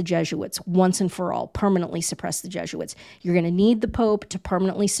suppress the Jesuits once and for all, permanently suppress the Jesuits. You're going to need the Pope to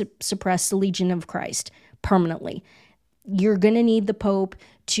permanently suppress the Legion of Christ, permanently. You're going to need the Pope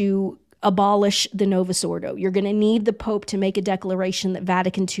to abolish the Novus Ordo. You're going to need the Pope to make a declaration that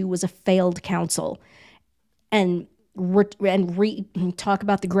Vatican II was a failed council, and talk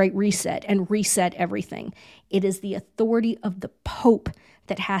about the Great Reset and reset everything. It is the authority of the Pope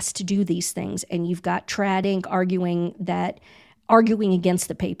that has to do these things. And you've got Trad Inc. arguing against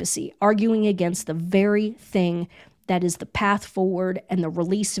the papacy, arguing against the very thing that is the path forward and the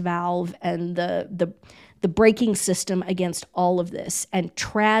release valve and the braking system against all of this. And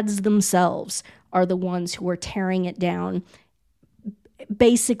trads themselves are the ones who are tearing it down,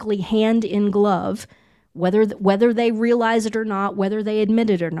 basically hand in glove, whether they realize it or not, whether they admit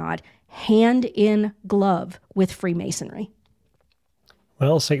it or not, hand in glove with Freemasonry.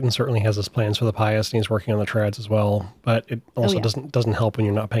 Well, Satan certainly has his plans for the pious, and he's working on the trads as well. But it also doesn't help when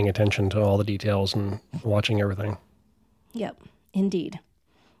you're not paying attention to all the details and watching everything. Yep, indeed.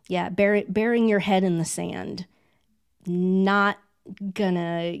 Yeah, burying your head in the sand, not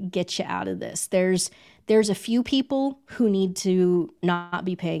gonna get you out of this. There's a few people who need to not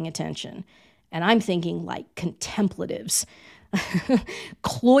be paying attention, and I'm thinking like contemplatives,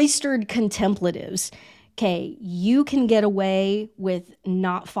 cloistered contemplatives. Okay, you can get away with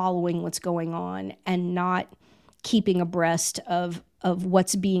not following what's going on and not keeping abreast of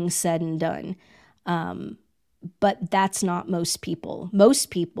what's being said and done. But that's not most people.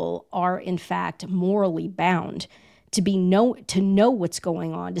 Most people are, in fact, morally bound to know what's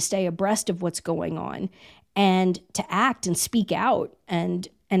going on, to stay abreast of what's going on, and to act and speak out and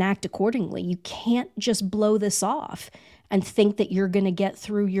act accordingly. You can't just blow this off and think that you're going to get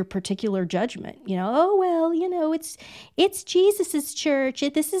through your particular judgment. Oh, well, it's Jesus's church.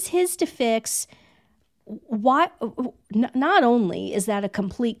 This is his to fix. Why? Not only is that a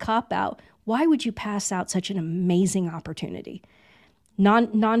complete cop-out, why would you pass out such an amazing opportunity?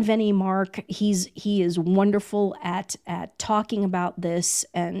 Non-Veni Mark, he is wonderful at talking about this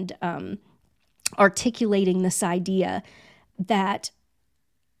and articulating this idea that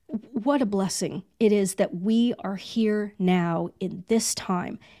what a blessing it is that we are here now in this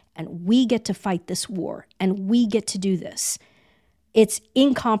time, and we get to fight this war, and we get to do this. It's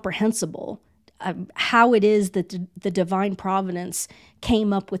incomprehensible how it is that the divine providence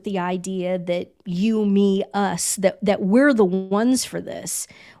came up with the idea that you, me, us, that we're the ones for this,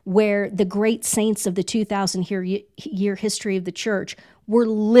 where the great saints of the 2,000-year history of the church were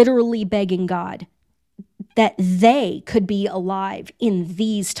literally begging God that they could be alive in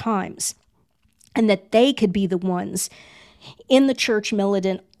these times, and that they could be the ones in the church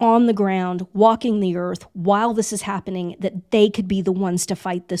militant, on the ground, walking the earth while this is happening, that they could be the ones to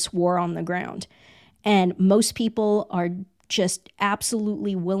fight this war on the ground. And most people are just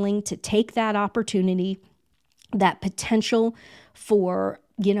absolutely willing to take that opportunity, that potential for,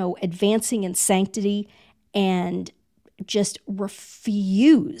 advancing in sanctity, and just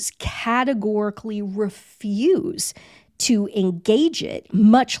categorically refuse to engage it,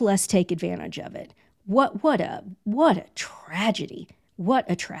 much less take advantage of it. What a tragedy. What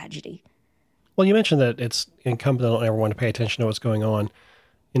a tragedy. Well, you mentioned that it's incumbent on everyone to pay attention to what's going on.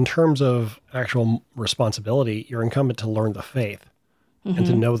 In terms of actual responsibility, you're incumbent to learn the faith and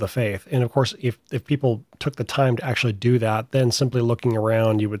to know the faith. And of course, if people took the time to actually do that, then simply looking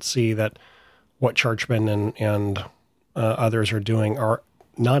around, you would see that what churchmen and others are doing are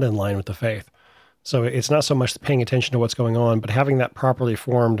not in line with the faith. So it's not so much paying attention to what's going on, but having that properly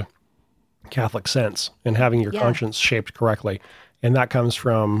formed Catholic sense and having your conscience shaped correctly. And that comes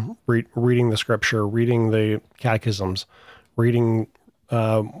from reading the scripture, reading the catechisms, reading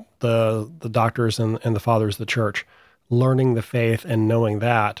the doctors and the fathers of the church, learning the faith and knowing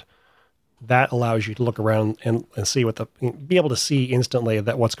that allows you to look around and see be able to see instantly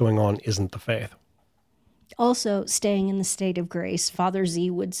that what's going on isn't the faith. Also, staying in the state of grace. Father Z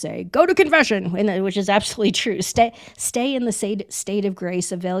would say, go to confession, which is absolutely true. Stay in the state of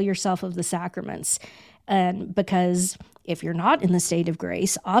grace, avail yourself of the sacraments. Because if you're not in the state of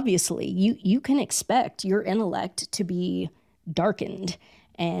grace, obviously you can expect your intellect to be darkened,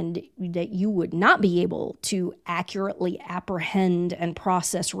 and that you would not be able to accurately apprehend and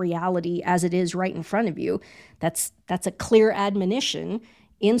process reality as it is right in front of you. That's a clear admonition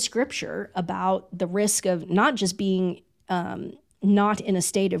in Scripture about the risk of not just being not in a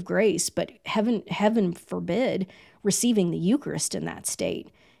state of grace, but heaven forbid, receiving the Eucharist in that state.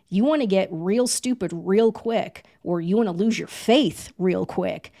 You want to get real stupid real quick, or you want to lose your faith real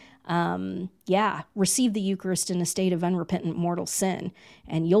quick. Receive the Eucharist in a state of unrepentant mortal sin,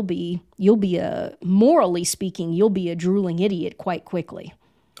 and you'll be morally speaking, you'll be a drooling idiot quite quickly.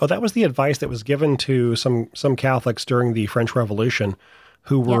 Oh, that was the advice that was given to some Catholics during the French Revolution,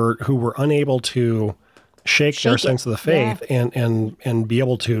 who were unable to shake their sense of the faith and be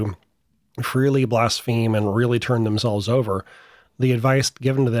able to freely blaspheme and really turn themselves over. The advice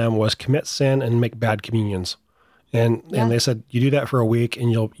given to them was commit sin and make bad communions. And they said, you do that for a week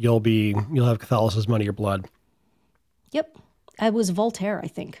and you'll have Catholicism out of your blood. Yep. It was Voltaire, I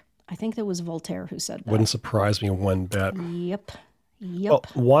think. I think that was Voltaire who said that. Wouldn't surprise me one bit. Yep. Well,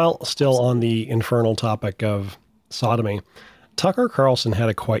 while still on the infernal topic of sodomy, Tucker Carlson had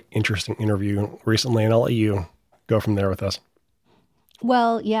a quite interesting interview recently, and I'll let you go from there with this.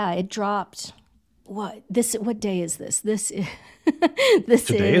 Well, yeah, it dropped. What day is this? Today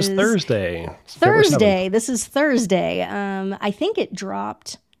is Thursday. Thursday. This is Thursday. I think it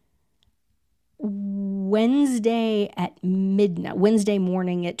dropped Wednesday at midnight, Wednesday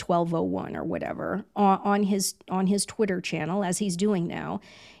morning at 12:01 or whatever, on his Twitter channel, as he's doing now.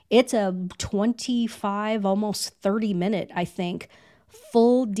 It's a 25, almost 30 minute, I think,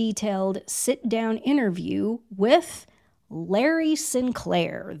 full detailed sit down interview with Larry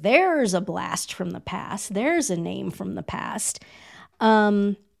Sinclair. There's a blast from the past. There's a name from the past.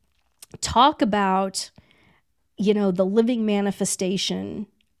 Talk about, the living manifestation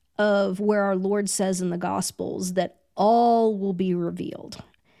of where our Lord says in the Gospels that all will be revealed.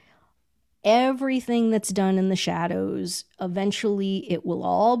 Everything that's done in the shadows, eventually it will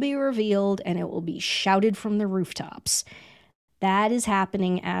all be revealed and it will be shouted from the rooftops. That is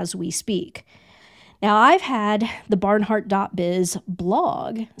happening as we speak. Now, I've had the Barnhardt.biz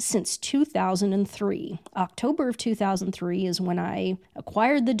blog since 2003. October of 2003 is when I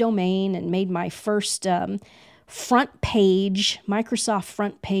acquired the domain and made my first Microsoft front page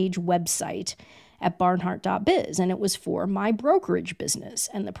website at Barnhardt.biz, and it was for my brokerage business.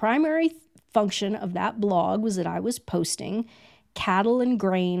 And the primary function of that blog was that I was posting cattle and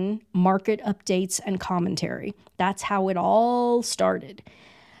grain market updates and commentary. That's how it all started.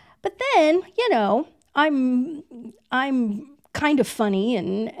 But then, I'm kind of funny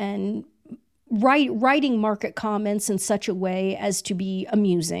and writing market comments in such a way as to be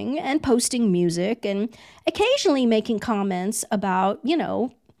amusing, and posting music, and occasionally making comments about,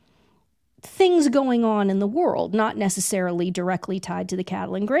 things going on in the world, not necessarily directly tied to the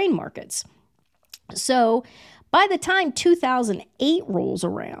cattle and grain markets. So by the time 2008 rolls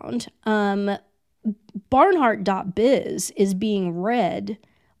around, Barnhardt.biz is being read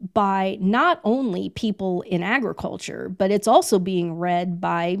by not only people in agriculture, but it's also being read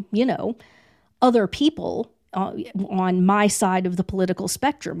by, other people on my side of the political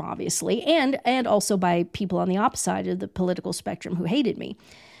spectrum, obviously, and also by people on the opposite side of the political spectrum who hated me.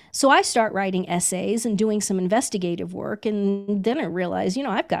 So I start writing essays and doing some investigative work, and then I realize,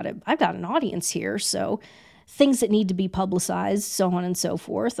 I've got an audience here, so things that need to be publicized, so on and so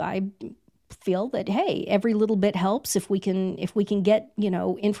forth. I feel that, hey, every little bit helps. If we can get,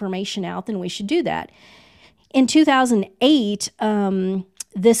 information out, then we should do that. In 2008,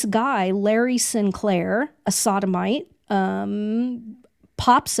 this guy, Larry Sinclair, a sodomite,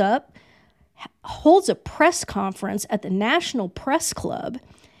 pops up, holds a press conference at the National Press Club,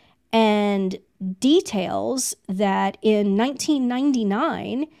 and details that in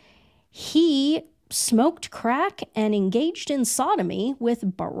 1999, he smoked crack and engaged in sodomy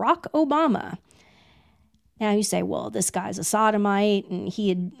with Barack Obama. Now you say, well, this guy's a sodomite, and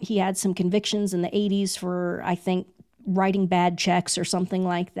he had some convictions in the 80s for, I think, writing bad checks or something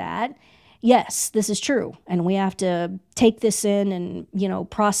like that. Yes, this is true, and we have to take this in and,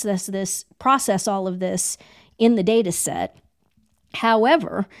 process all of this in the data set.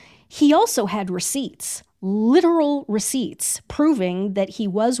 However, he also had receipts, literal receipts, proving that he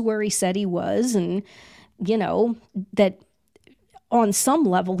was where he said he was, and, that on some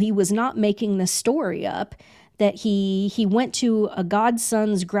level he was not making this story up, that he went to a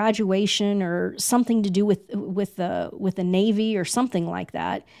godson's graduation or something to do with the Navy or something like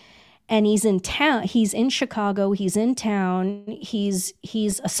that. And he's in town, he's in Chicago, he's in town, he's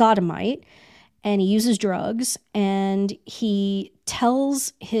a sodomite, and he uses drugs, and he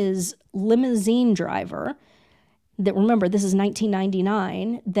tells his limousine driver that, remember, this is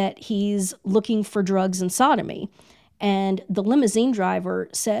 1999, that he's looking for drugs and sodomy. And the limousine driver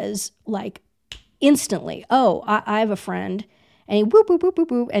says, like, instantly, oh, I have a friend, And he whoop, whoop, whoop,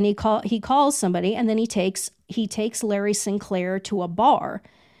 whoop, whoop, and he calls somebody, and then he takes Larry Sinclair to a bar.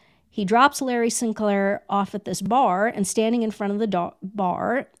 He drops Larry Sinclair off at this bar, and standing in front of the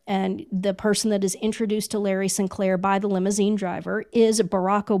bar, and the person that is introduced to Larry Sinclair by the limousine driver is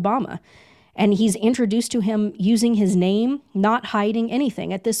Barack Obama. And he's introduced to him using his name, not hiding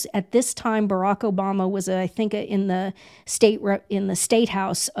anything. At this time, Barack Obama was, I think, in the state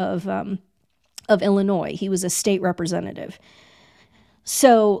house of Illinois. He was a state representative.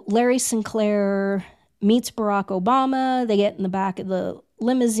 So Larry Sinclair meets Barack Obama. They get in the back of the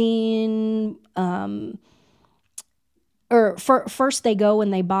limousine. First they go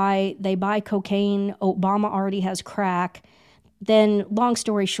and they buy cocaine. Obama already has crack. Then, long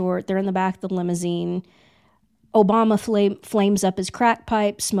story short, they're in the back of the limousine. Obama flames up his crack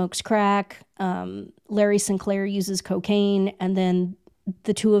pipe, smokes crack. Larry Sinclair uses cocaine, and then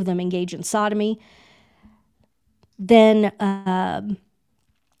the two of them engage in sodomy. Then the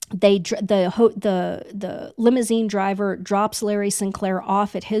limousine driver drops Larry Sinclair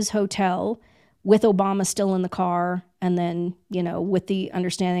off at his hotel with Obama still in the car, and then, with the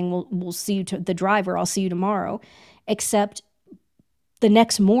understanding, we'll see you, the driver, I'll see you tomorrow. Except the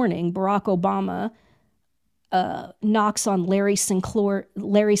next morning, Barack Obama knocks on Larry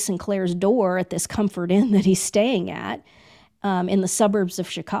Sinclair's door at this Comfort Inn that he's staying at in the suburbs of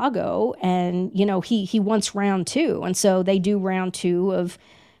Chicago, and he wants round two, and so they do round two of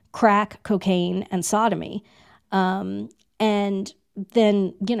crack, cocaine, and sodomy, and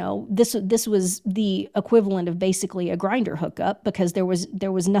then this was the equivalent of basically a Grindr hookup, because there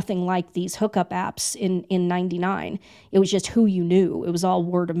was nothing like these hookup apps in 99. It was just who you knew. It was all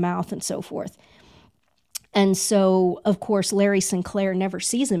word of mouth and so forth. And so, of course, Larry Sinclair never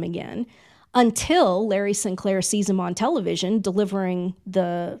sees him again until Larry Sinclair sees him on television delivering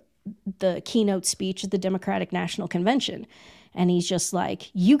the keynote speech at the Democratic National Convention. And he's just like,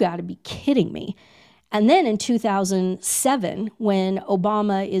 you got to be kidding me. And then in 2007, when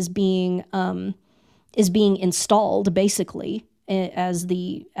Obama is being installed basically as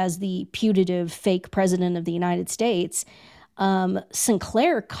the putative fake president of the United States,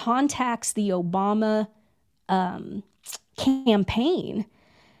 Sinclair contacts the Obama campaign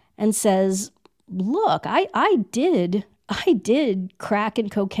and says, "Look, I did crack and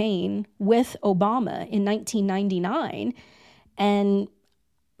cocaine with Obama in 1999, and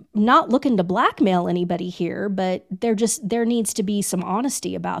not looking to blackmail anybody here, but there needs to be some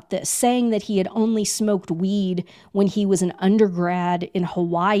honesty about this." Saying that he had only smoked weed when he was an undergrad in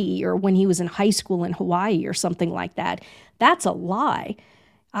Hawaii, or when he was in high school in Hawaii, or something like that. That's a lie.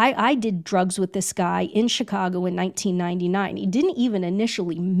 I did drugs with this guy in Chicago in 1999. He didn't even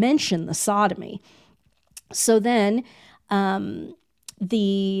initially mention the sodomy. So then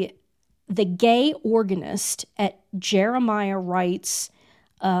the gay organist at Jeremiah Wright's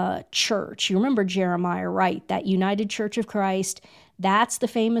church. You remember Jeremiah Wright, that United Church of Christ? That's the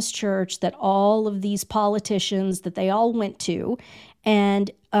famous church that all of these politicians, that they all went to.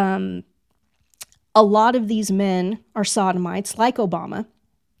 And a lot of these men are sodomites, like Obama.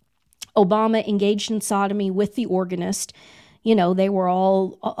 Obama engaged in sodomy with the organist. They were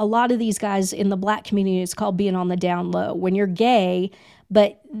all, a lot of these guys in the black community, it's called being on the down low. When you're gay,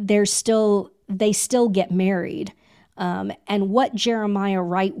 but they still get married. And what Jeremiah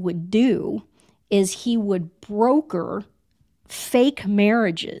Wright would do is he would broker fake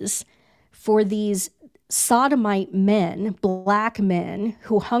marriages for these sodomite men, black men,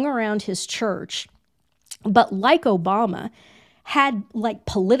 who hung around his church, but like Obama, had like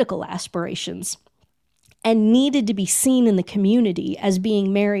political aspirations and needed to be seen in the community as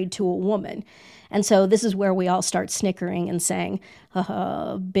being married to a woman. And so this is where we all start snickering and saying,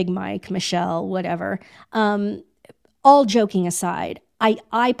 Big Mike, Michelle, whatever. All joking aside,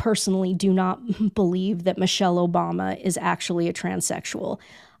 I personally do not believe that Michelle Obama is actually a transsexual.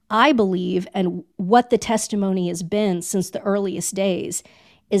 I believe, and what the testimony has been since the earliest days,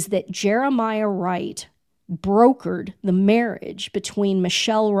 is that Jeremiah Wright brokered the marriage between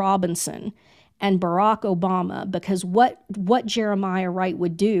Michelle Robinson and Barack Obama, because what Jeremiah Wright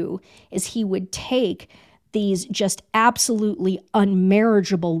would do is he would take these just absolutely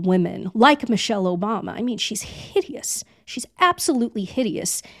unmarriageable women like Michelle Obama. I mean, she's hideous. She's absolutely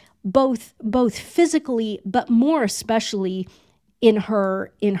hideous, both physically, but more especially in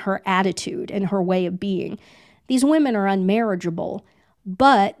her attitude and her way of being. These women are unmarriageable,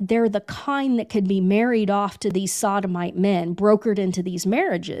 but they're the kind that could be married off to these sodomite men, brokered into these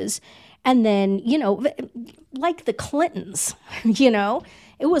marriages. And then, like the Clintons,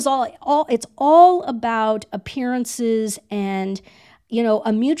 it was it's all about appearances and,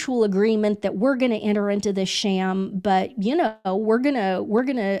 a mutual agreement that we're going to enter into this sham, but, we're going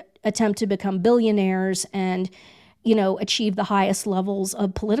to attempt to become billionaires and, achieve the highest levels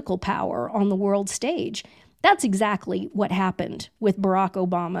of political power on the world stage. That's exactly what happened with Barack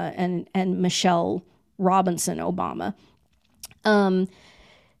Obama and Michelle Robinson Obama.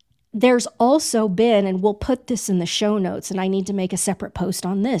 There's also been, and we'll put this in the show notes, and I need to make a separate post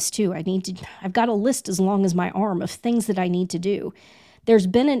on this too. I've got a list as long as my arm of things that I need to do. There's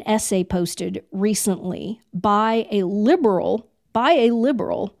been an essay posted recently by a liberal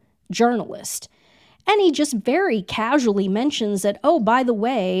journalist. And he just very casually mentions that, oh, by the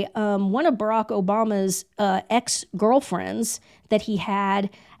way, one of Barack Obama's ex-girlfriends that he had,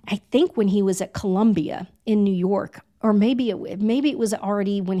 I think when he was at Columbia in New York, or maybe it was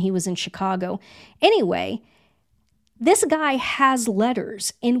already when he was in Chicago. Anyway, this guy has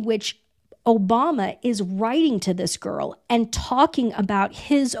letters in which Obama is writing to this girl and talking about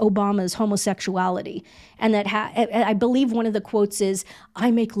Obama's homosexuality. And that I believe one of the quotes is, "I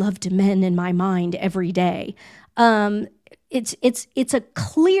make love to men in my mind every day." It's a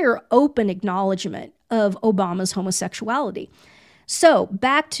clear, open acknowledgement of Obama's homosexuality. So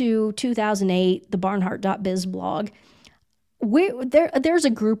back to 2008, the Barnhardt.biz blog. There's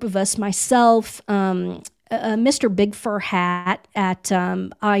a group of us, myself, Mr. Big Fur Hat at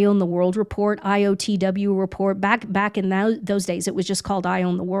I Own the World Report, IOTW Report. Back in those days, it was just called I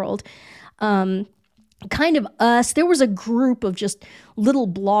Own the World. Kind of us. There was a group of just little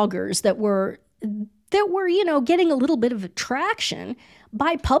bloggers that were getting a little bit of attraction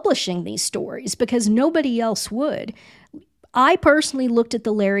by publishing these stories because nobody else would. I personally looked at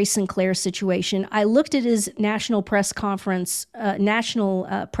the Larry Sinclair situation. I looked at his National Press Conference,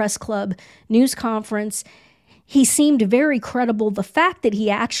 National Press Club news conference. He seemed very credible. The fact that he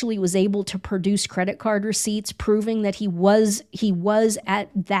actually was able to produce credit card receipts proving that he was at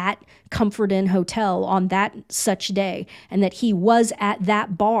that Comfort Inn hotel on that such day and that he was at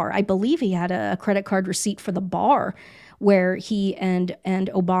that bar. I believe he had a credit card receipt for the bar where he and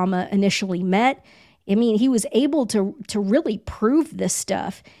Obama initially met. I mean, he was able to really prove this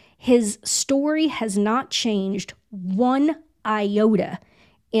stuff. His story has not changed one iota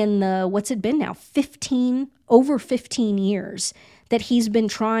in the, what's it been now, over 15 years that he's been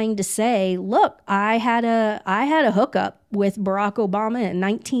trying to say, look, I had a hookup with Barack Obama in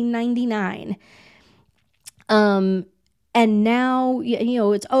 1999. And now,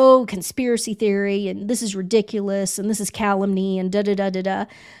 it's, conspiracy theory, and this is ridiculous, and this is calumny, and da-da-da-da-da.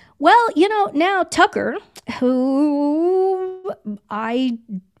 Well, now Tucker, who I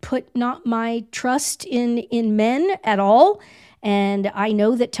put not my trust in men at all, and I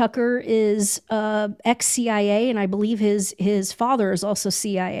know that Tucker is ex-CIA, and I believe his father is also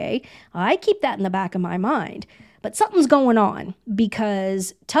CIA. I keep that in the back of my mind. But something's going on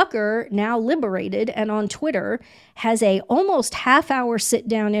because Tucker, now liberated and on Twitter, has a almost half-hour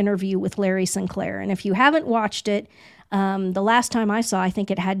sit-down interview with Larry Sinclair. And if you haven't watched it, the last time I saw, I think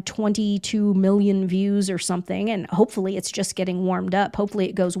it had 22 million views or something, and hopefully it's just getting warmed up. Hopefully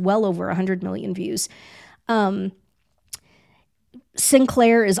it goes well over 100 million views.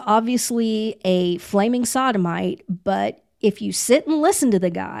 Sinclair is obviously a flaming sodomite, but if you sit and listen to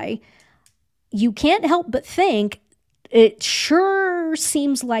the guy, you can't help but think it sure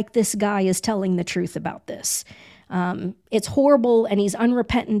seems like this guy is telling the truth about this. It's horrible, and he's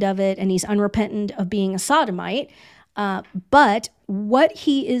unrepentant of it, and he's unrepentant of being a sodomite. But what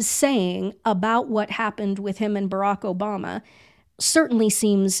he is saying about what happened with him and Barack Obama certainly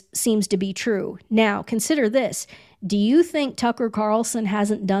seems to be true. Now, consider this. Do you think Tucker Carlson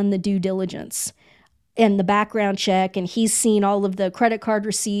hasn't done the due diligence and the background check, and he's seen all of the credit card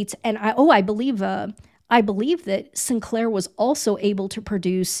receipts? And I believe that Sinclair was also able to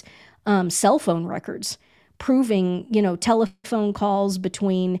produce cell phone records proving, telephone calls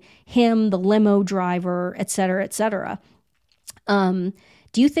between him, the limo driver, et cetera, et cetera.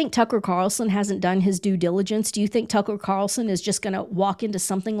 Do you think Tucker Carlson hasn't done his due diligence? Do you think Tucker Carlson is just going to walk into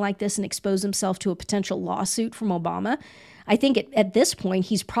something like this and expose himself to a potential lawsuit from Obama? I think at this point,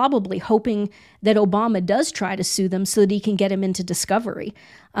 he's probably hoping that Obama does try to sue them so that he can get him into discovery.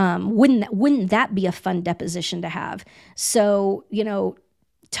 Wouldn't that be a fun deposition to have? So,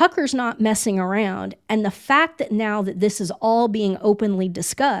 Tucker's not messing around. And the fact that now that this is all being openly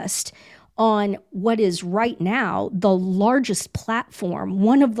discussed on what is right now the largest platform,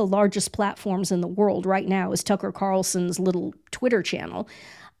 one of the largest platforms in the world right now is Tucker Carlson's little Twitter channel.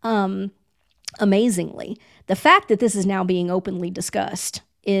 Amazingly, the fact that this is now being openly discussed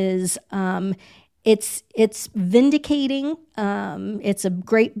is it's vindicating. It's a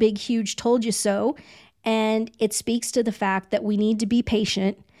great, big, huge told you so. And it speaks to the fact that we need to be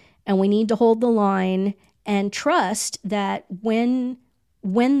patient and we need to hold the line and trust that when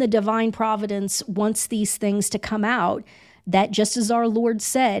the divine providence wants these things to come out, that just as our Lord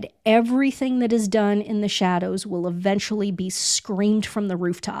said, everything that is done in the shadows will eventually be screamed from the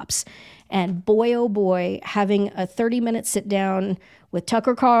rooftops. And boy, oh boy, having a 30-minute sit down with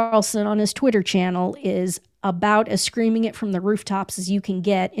Tucker Carlson on his Twitter channel is about as screaming it from the rooftops as you can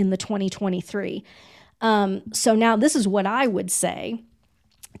get in the 2023. So now this is what I would say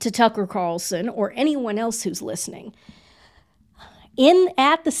to Tucker Carlson or anyone else who's listening.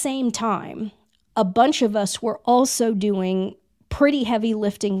 At the same time, a bunch of us were also doing pretty heavy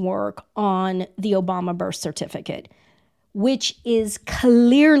lifting work on the Obama birth certificate, which is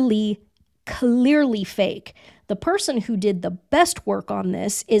clearly fake. The person who did the best work on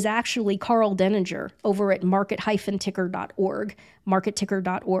this is actually Carl Denninger over at market-ticker.org,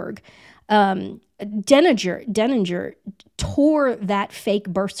 marketticker.org. Denninger tore that fake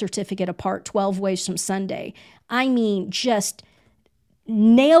birth certificate apart 12 ways from Sunday. I mean, just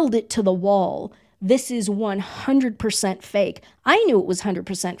nailed it to the wall. This is 100% fake. I knew it was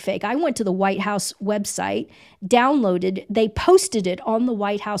 100% fake. I went to the White House website, they posted it on the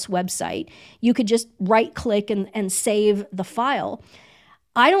White House website. You could just right click and save the file.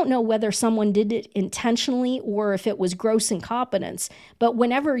 I don't know whether someone did it intentionally or if it was gross incompetence, but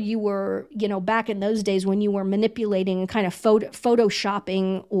whenever you were, back in those days when you were manipulating and kind of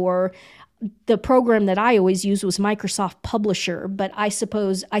photoshopping, or the program that I always used was Microsoft Publisher, but I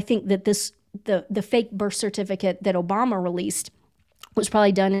think that the fake birth certificate that Obama released was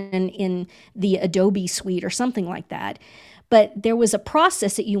probably done in the Adobe suite or something like that. But there was a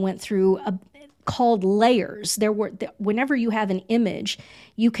process that you went through called layers. Whenever you have an image,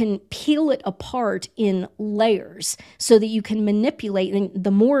 you can peel it apart in layers so that you can manipulate. And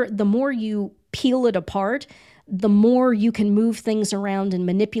the more you peel it apart, the more you can move things around and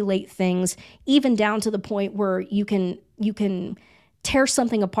manipulate things, even down to the point where you can tear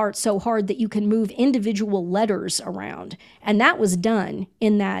something apart so hard that you can move individual letters around. And that was done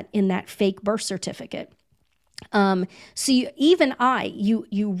in that fake birth certificate. So you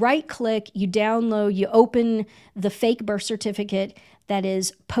right click, you download, you open the fake birth certificate that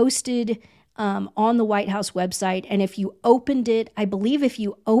is posted on the White House website. And if you opened it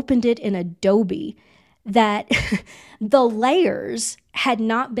in Adobe, that the layers had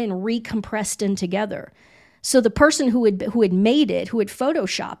not been recompressed in together. So the person who had made it, who had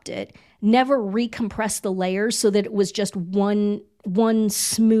photoshopped it, never recompressed the layers so that it was just one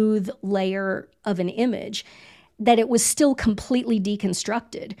smooth layer of an image, that it was still completely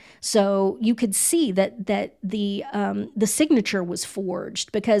deconstructed. So you could see that the signature was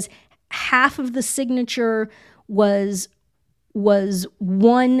forged, because half of the signature was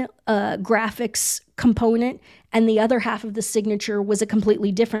one graphics component, and the other half of the signature was a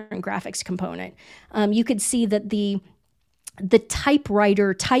completely different graphics component. You could see that the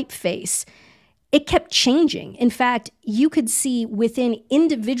typewriter typeface, it kept changing. In fact, you could see within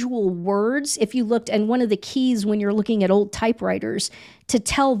individual words, if you looked, and one of the keys when you're looking at old typewriters to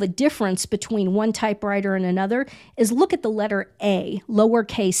tell the difference between one typewriter and another is look at the letter A,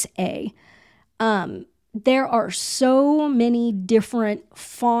 lowercase a. There are so many different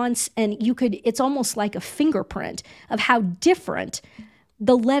fonts, and it's almost like a fingerprint of how different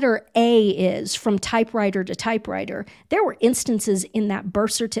the letter A is from typewriter to typewriter. There were instances in that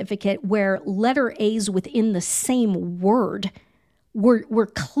birth certificate where letter A's within the same word were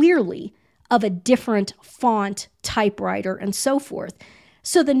clearly of a different font, typewriter, and so forth.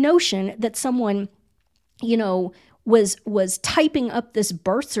 So the notion that someone, was typing up this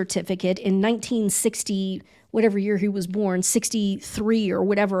birth certificate in 1960, whatever year he was born, 63 or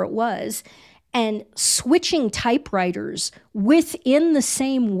whatever it was, and switching typewriters within the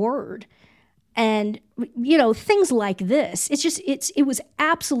same word, and things like this. It was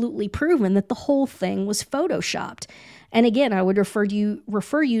absolutely proven that the whole thing was photoshopped. And again, I would refer you to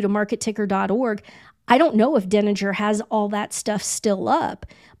marketticker.org. I don't know if Denninger has all that stuff still up,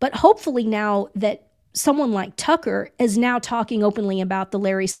 but hopefully now that someone like Tucker is now talking openly about the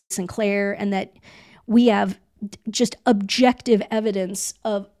Larry Sinclair, and that we have just objective evidence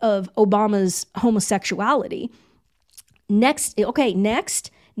of Obama's homosexuality. Next,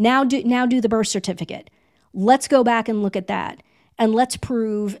 now do the birth certificate. Let's go back and look at that. And let's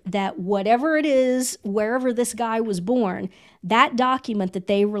prove that whatever it is, wherever this guy was born, that document that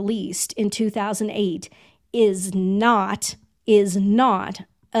they released in 2008 is not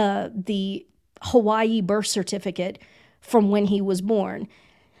the Hawaii birth certificate from when he was born.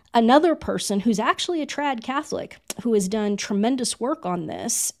 Another person who's actually a trad Catholic who has done tremendous work on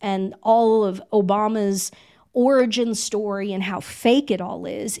this and all of Obama's origin story and how fake it all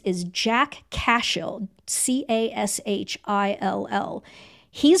is Jack Cashill, Cashill.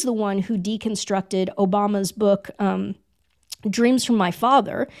 He's the one who deconstructed Obama's book, Dreams from My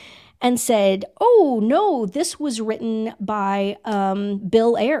Father, and said, oh, no, this was written by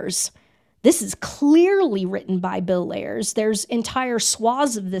Bill Ayers. This is clearly written by Bill Ayers. There's entire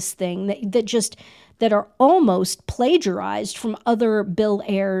swaths of this thing that are almost plagiarized from other Bill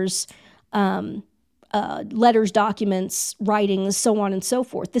Ayers letters, documents, writings, so on and so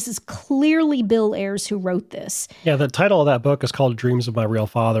forth. This is clearly Bill Ayers who wrote this. Yeah, the title of that book is called Dreams of My Real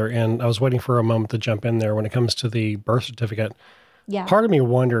Father, and I was waiting for a moment to jump in there when it comes to the birth certificate. Yeah. Part of me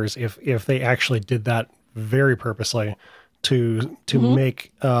wonders if they actually did that very purposely to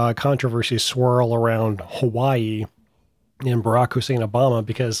make controversy swirl around Hawaii and Barack Hussein Obama,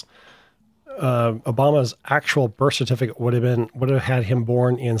 because Obama's actual birth certificate would have had him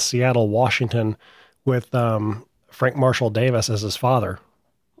born in Seattle, Washington, with Frank Marshall Davis as his father.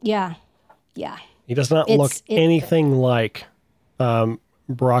 Yeah. He does not look anything like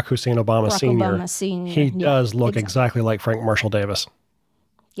Barack Hussein Obama Sr. Obama Sr. He does look exactly like Frank Marshall Davis.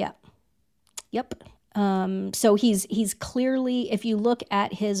 Yeah. Yep. So he's clearly, if you look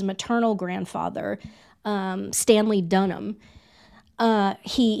at his maternal grandfather, Stanley Dunham,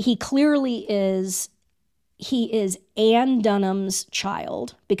 he clearly is. He is Ann Dunham's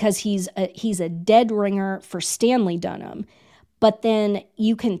child because he's a dead ringer for Stanley Dunham. But then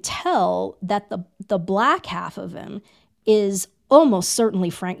you can tell that the black half of him is almost certainly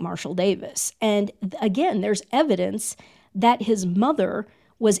Frank Marshall Davis. And again, there's evidence that his mother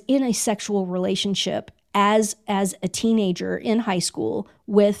was in a sexual relationship as a teenager in high school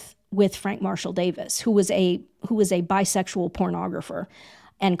with Frank Marshall Davis, who was a bisexual pornographer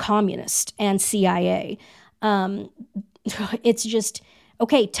and communist and CIA. It's just,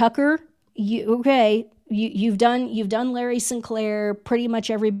 okay, Tucker, you've done Larry Sinclair. Pretty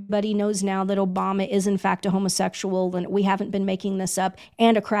much everybody knows now that Obama is in fact a homosexual, and we haven't been making this up,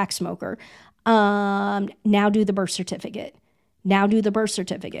 and a crack smoker. Now do the birth certificate.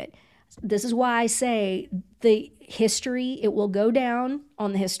 This is why I say the history, it will go down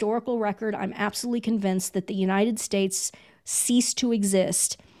on the historical record. I'm absolutely convinced that the United States ceased to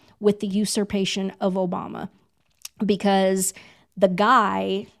exist with the usurpation of Obama, because the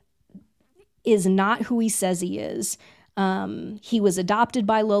guy is not who he says he is. He was adopted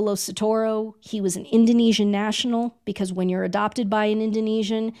by Lolo Soetoro. He was an Indonesian national, because when you're adopted by an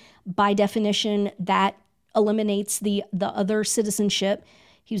Indonesian, by definition, that eliminates the other citizenship.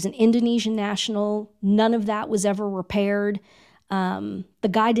 He was an Indonesian national. None of that was ever repaired. The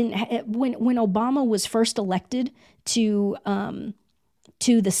guy didn't. When Obama was first elected to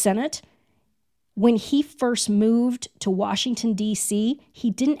the Senate, when he first moved to Washington, D.C., he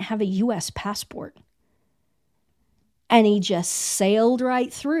didn't have a U.S. passport. And he just sailed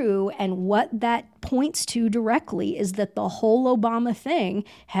right through. And what that points to directly is that the whole Obama thing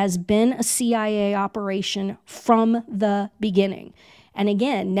has been a CIA operation from the beginning. And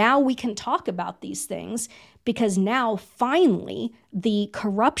again, now we can talk about these things because now finally the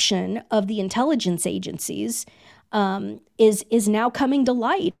corruption of the intelligence agencies is now coming to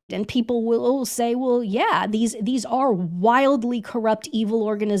light, and people will say, well, yeah, these are wildly corrupt, evil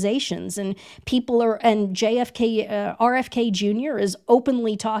organizations, and RFK Jr. is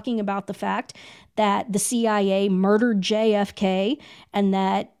openly talking about the fact that the CIA murdered JFK and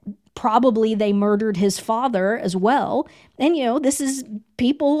that probably they murdered his father as well. And,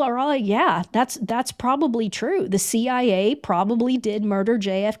 people are all like, yeah, that's probably true. The CIA probably did murder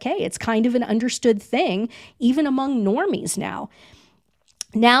JFK. It's kind of an understood thing, even among normies now.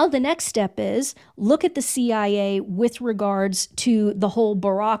 Now, the next step is look at the CIA with regards to the whole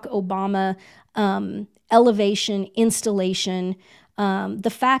Barack Obama elevation, installation. The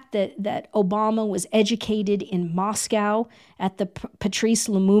fact that Obama was educated in Moscow at the Patrice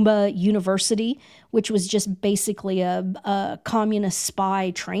Lumumba University, which was just basically a communist spy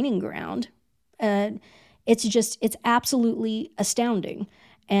training ground. It's absolutely astounding.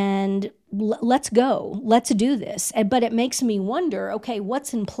 And let's go. Let's do this. But it makes me wonder, okay,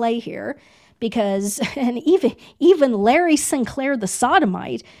 what's in play here? Because, and even Larry Sinclair, the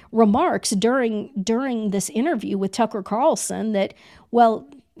sodomite, remarks during this interview with Tucker Carlson that, well,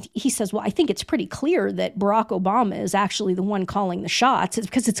 he says, well, I think it's pretty clear that Barack Obama is actually the one calling the shots. It's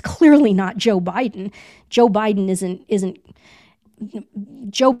because it's clearly not Joe Biden. Joe Biden isn't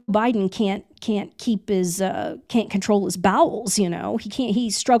Joe Biden can't control his bowels. He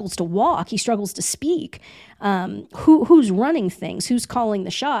struggles to walk. He struggles to speak. Who's running things? Who's calling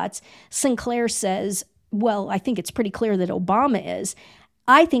the shots? Sinclair says, well, I think it's pretty clear that Obama is.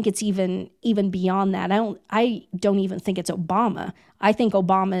 I think it's even beyond that. I don't even think it's Obama. I think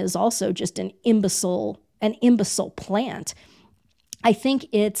Obama is also just an imbecile plant. I think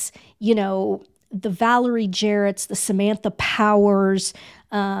it's, the Valerie Jarretts, the Samantha Powers,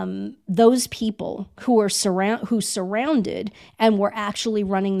 those people who surrounded and were actually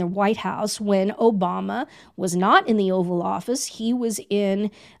running the White House when Obama was not in the Oval Office. He was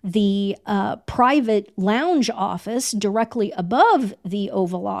in the private lounge office directly above the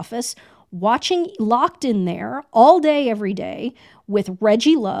Oval Office, locked in there all day, every day, with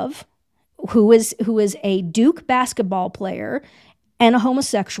Reggie Love, who is a Duke basketball player and a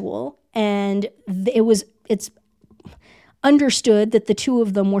homosexual. And it's understood that the two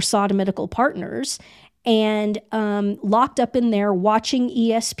of them were sodomitical partners, and locked up in there watching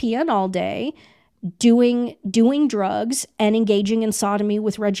ESPN all day, doing drugs and engaging in sodomy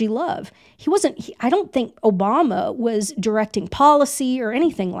with Reggie Love. I don't think Obama was directing policy or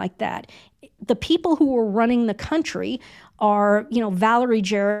anything like that. The people who were running the country are, Valerie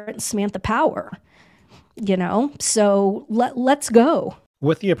Jarrett and Samantha Power, so let's go.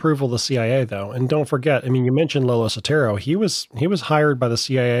 With the approval of the CIA, though, and don't forget, you mentioned Lolo Sotero. He was hired by the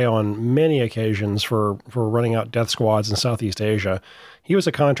CIA on many occasions for running out death squads in Southeast Asia. He was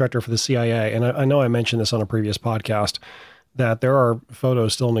a contractor for the CIA, and I know I mentioned this on a previous podcast, that there are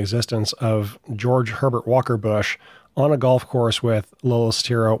photos still in existence of George Herbert Walker Bush on a golf course with Lolo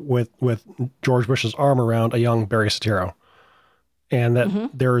Sotero, with George Bush's arm around a young Barry Sotero. And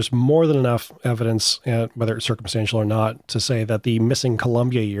that there's more than enough evidence, whether it's circumstantial or not, to say that the missing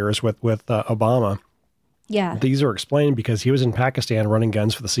Columbia years with Obama, these are explained because he was in Pakistan running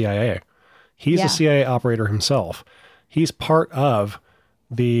guns for the CIA. He's a CIA operator himself. He's part of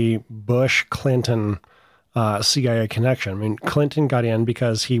the Bush-Clinton CIA connection. Clinton got in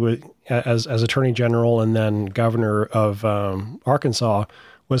because he was, as Attorney General and then governor of Arkansas,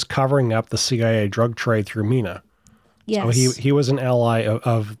 was covering up the CIA drug trade through MENA. Yes. So he was an ally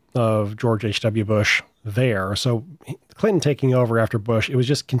of George H.W. Bush there. So Clinton taking over after Bush, it was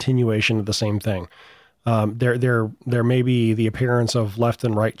just continuation of the same thing. There may be the appearance of left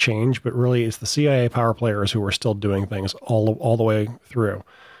and right change, but really it's the CIA power players who are still doing things all the way through.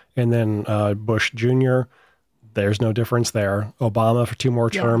 And then Bush Jr., there's no difference there. Obama for 2 more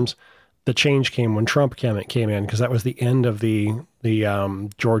terms. The change came when Trump came in, because that was the end of the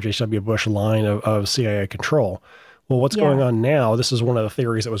George H.W. Bush line of CIA control. Well, what's going on now, this is one of the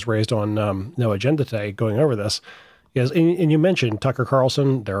theories that was raised on No Agenda today, going over this, is, and you mentioned Tucker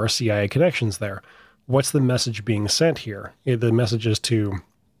Carlson, there are CIA connections there. What's the message being sent here? The message is to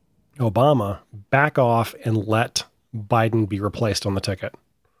Obama, back off and let Biden be replaced on the ticket.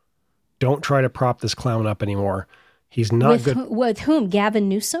 Don't try to prop this clown up anymore. He's not good. With whom? Gavin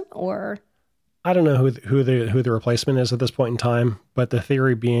Newsom or? I don't know who the replacement is at this point in time, but the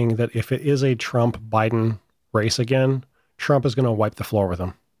theory being that if it is a Trump-Biden race again, Trump is going to wipe the floor with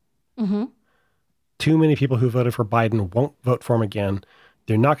him. Mm-hmm. Too many people who voted for Biden won't vote for him again.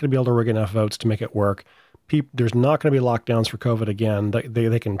 They're not going to be able to rig enough votes to make it work. There's not going to be lockdowns for COVID again.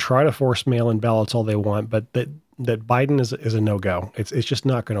 They can try to force mail-in ballots all they want, but that Biden is a no-go. It's just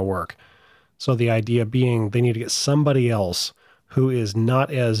not going to work. So the idea being they need to get somebody else who is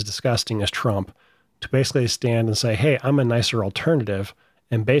not as disgusting as Trump to basically stand and say, hey, I'm a nicer alternative,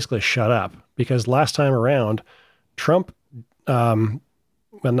 and basically shut up. Because last time around, Biden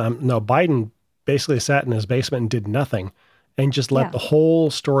basically sat in his basement and did nothing and just let the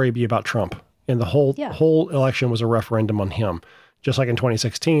whole story be about Trump. And the whole election was a referendum on him. Just like in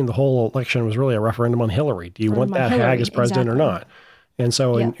 2016, the whole election was really a referendum on Hillary. Do you want that hag as president or not? And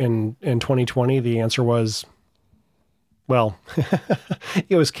so in 2020, the answer was, well,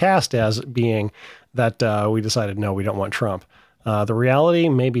 it was cast as being that we decided, no, we don't want Trump. The reality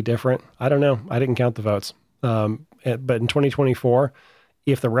may be different. I don't know. I didn't count the votes. But in 2024,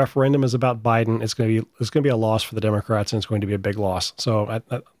 if the referendum is about Biden, it's going to be a loss for the Democrats, and it's going to be a big loss. So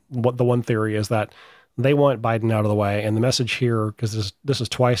what the one theory is that they want Biden out of the way. And the message here, because this is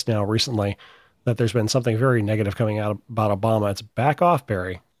twice now recently, that there's been something very negative coming out about Obama. It's back off,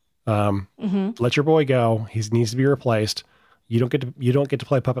 Barry. Let your boy go. He needs to be replaced. You don't get to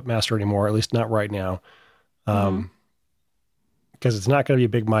play puppet master anymore, at least not right now. Because it's not going to be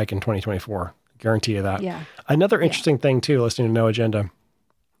Big Mike in 2024. Guarantee you that. Yeah. Another interesting thing too, listening to No Agenda.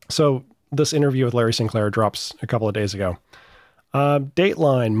 So this interview with Larry Sinclair drops a couple of days ago.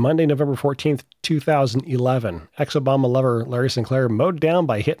 Dateline, Monday, November 14th, 2011. Ex-Obama lover Larry Sinclair mowed down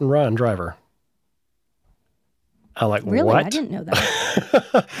by hit-and-run driver. I'm like, Really? what? I didn't know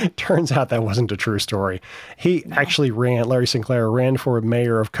that. Turns out that wasn't a true story. He actually Larry Sinclair ran for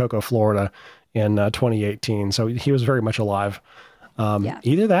mayor of Cocoa, Florida in 2018. So he was very much alive.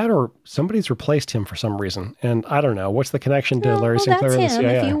 Either that or somebody's replaced him for some reason. And I don't know. What's the connection to Larry Sinclair and the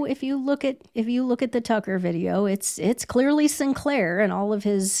CIA? If you look at the Tucker video, it's clearly Sinclair and all of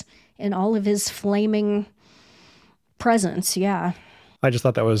his flaming presence. Yeah. I just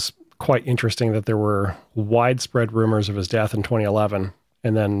thought that was quite interesting that there were widespread rumors of his death in 2011.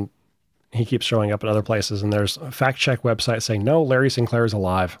 And then he keeps showing up in other places. And there's a fact check website saying, no, Larry Sinclair is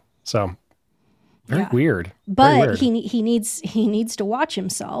alive. So very weird. But very weird. he needs to watch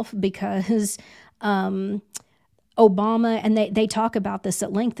himself because Obama, and they talk about this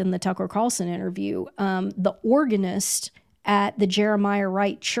at length in the Tucker Carlson interview. The organist at the Jeremiah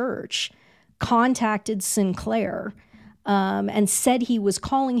Wright Church contacted Sinclair and said he was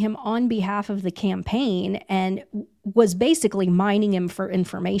calling him on behalf of the campaign and was basically mining him for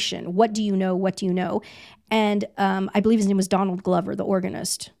information. What do you know? What do you know? And I believe his name was Donald Glover, the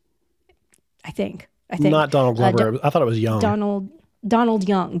organist. I think. Not Donald Glover. I thought it was Young.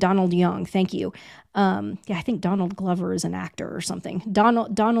 Donald Young. Thank you. I think Donald Glover is an actor or something.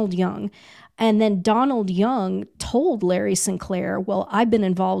 Donald Young. And then Donald Young told Larry Sinclair, well, I've been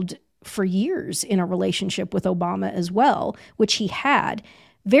involved for years in a relationship with Obama as well, which he had.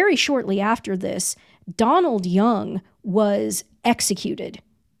 Very shortly after this, Donald Young was executed.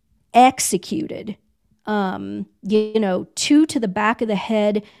 Two to the back of the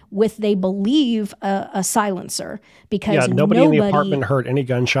head with, they believe, a silencer, because nobody in the apartment heard any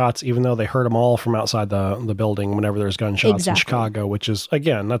gunshots, even though they heard them all from outside the building whenever there's gunshots in Chicago, which is,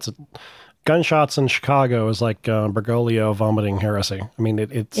 again, gunshots in Chicago is like Bergoglio vomiting heresy. I mean,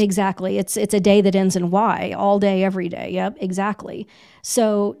 it's... Exactly. It's a day that ends in Y, all day, every day. Yep, exactly.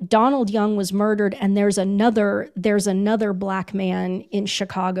 So Donald Young was murdered, and there's another black man in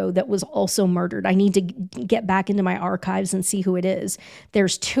Chicago that was also murdered. I need to get back into my archives and see who it is.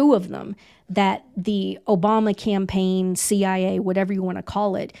 There's two of them that the Obama campaign, CIA, whatever you want to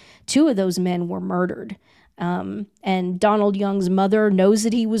call it, two of those men were murdered. And Donald Young's mother knows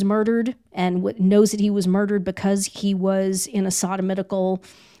that he was murdered, and knows that he was murdered because he was in a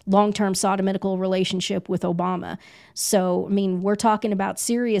long-term sodomitical relationship with Obama. So, I mean, we're talking about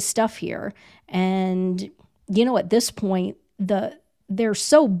serious stuff here. And, at this point, they're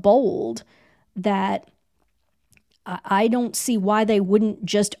so bold that I don't see why they wouldn't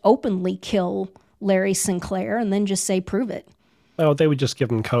just openly kill Larry Sinclair and then just say, prove it. Oh, they would just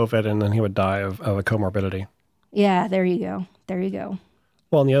give him COVID and then he would die of a comorbidity. Yeah, there you go.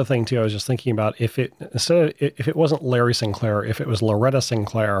 Well, and the other thing too, I was just thinking about if it wasn't Larry Sinclair, if it was Loretta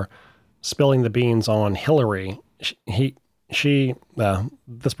Sinclair spilling the beans on Hillary, this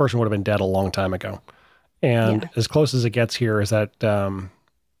person would have been dead a long time ago. And as close as it gets here is that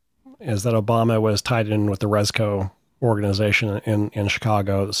Obama was tied in with the Resco organization in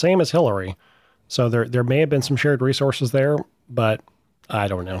Chicago, the same as Hillary. So there may have been some shared resources there, but I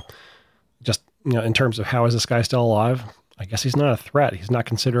don't know. Just, in terms of how is this guy still alive? I guess he's not a threat. He's not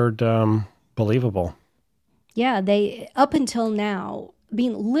considered believable. Yeah, they, up until now,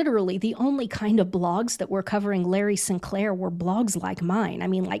 being literally the only kind of blogs that were covering Larry Sinclair were blogs like mine. I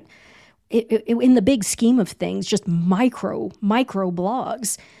mean, like, in the big scheme of things, just micro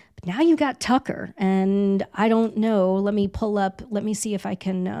blogs. But now you got Tucker, and I don't know. Let me see if I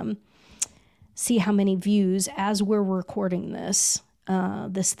can... see how many views as we're recording this.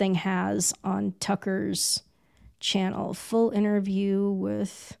 This thing has on Tucker's channel. Full interview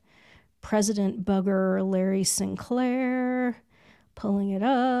with President Bugger Larry Sinclair. Pulling it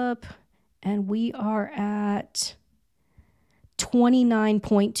up. And we are at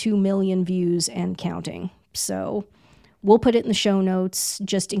 29.2 million views and counting. So we'll put it in the show notes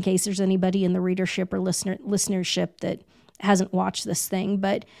just in case there's anybody in the readership or listenership that hasn't watched this thing.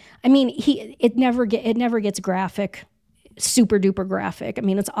 But I mean, it never gets graphic, super duper graphic. I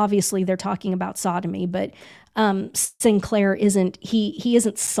mean, it's obviously they're talking about sodomy, but Sinclair isn't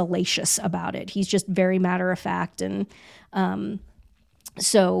salacious about it. He's just very matter of fact. And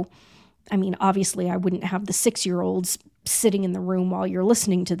so, I mean, obviously I wouldn't have the 6-year-olds sitting in the room while you're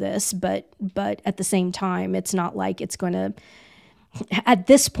listening to this, but at the same time, it's not like it's going to, at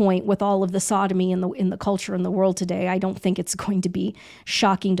this point, with all of the sodomy in the culture in the world today, I don't think it's going to be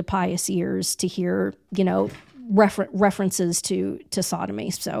shocking to pious ears to hear, references to sodomy.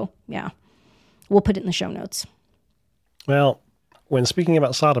 So yeah, we'll put it in the show notes. Well, when speaking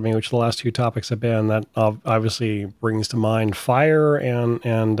about sodomy, which the last two topics have been, that obviously brings to mind fire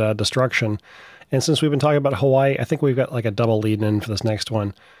and destruction. And since we've been talking about Hawaii, I think we've got like a double lead in for this next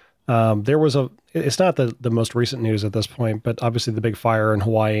one. It's not the most recent news at this point, but obviously the big fire in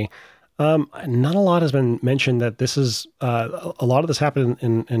Hawaii. Not a lot has been mentioned that this is, a lot of this happened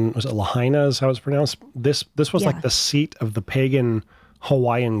in was it Lahaina is how it's pronounced? This was like the seat of the pagan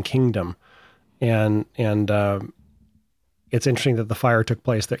Hawaiian kingdom. And it's interesting that the fire took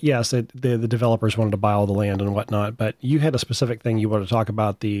place there. Yes, the developers wanted to buy all the land and whatnot, but you had a specific thing you wanted to talk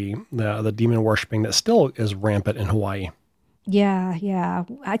about, the demon worshiping that still is rampant in Hawaii. Yeah.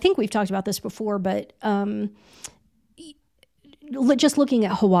 I think we've talked about this before, but just looking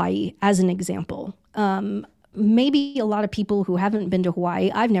at Hawaii as an example, maybe a lot of people who haven't been to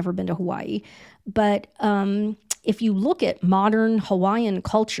Hawaii, I've never been to Hawaii, but if you look at modern Hawaiian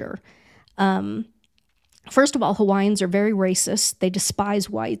culture, first of all, Hawaiians are very racist. They despise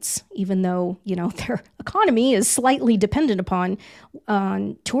whites, even though, their economy is slightly dependent upon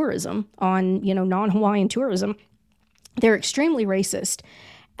tourism, on, non-Hawaiian tourism. They're extremely racist.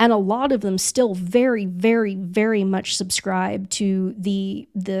 And a lot of them still very, very, very much subscribe to the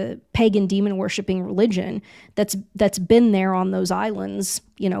pagan demon worshiping religion that's been there on those islands,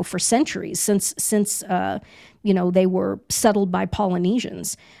 for centuries, since they were settled by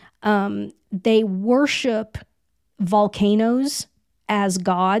Polynesians. They worship volcanoes as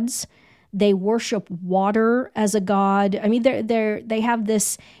gods. They worship water as a god. I mean, they have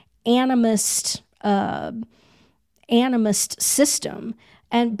this animist system.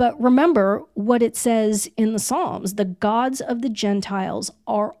 But remember what it says in the Psalms: the gods of the Gentiles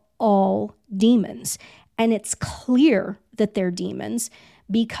are all demons. And it's clear that they're demons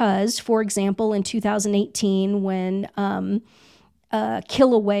because, for example, in 2018, when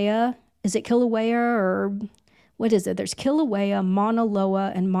Kilauea, is it Kilauea or what is it? There's Kilauea, Mauna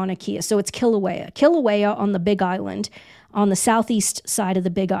Loa, and Mauna Kea. So it's Kilauea. Kilauea on the Big Island, on the southeast side of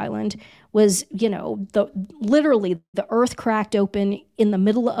the Big Island, was, literally the earth cracked open in the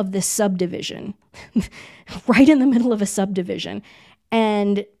middle of this subdivision, right in the middle of a subdivision.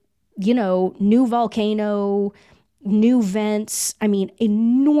 And, new volcano, new vents,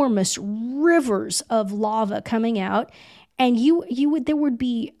 enormous rivers of lava coming out. And there would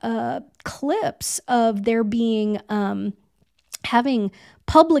be clips of there being, having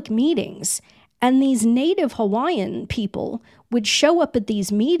public meetings, and these native Hawaiian people would show up at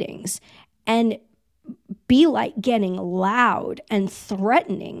these meetings and be like getting loud and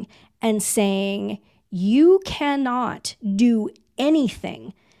threatening and saying, you cannot do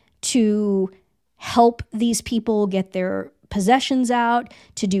anything to help these people get their possessions out,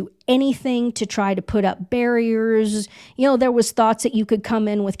 to do anything to try to put up barriers. There was thoughts that you could come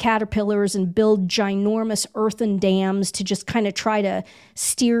in with caterpillars and build ginormous earthen dams to just kind of try to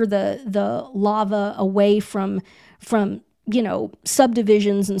steer the lava away from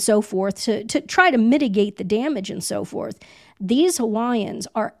subdivisions and so forth to try to mitigate the damage and so forth. These Hawaiians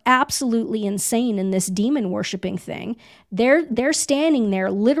are absolutely insane in this demon worshiping thing. They're standing there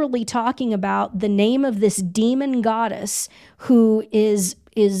literally talking about the name of this demon goddess who is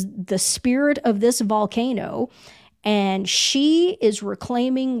the spirit of this volcano, and she is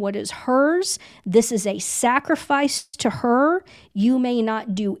reclaiming what is hers. This is a sacrifice to her. You may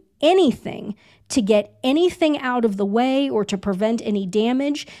not do anything to get anything out of the way or to prevent any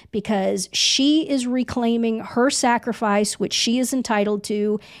damage, because she is reclaiming her sacrifice, which she is entitled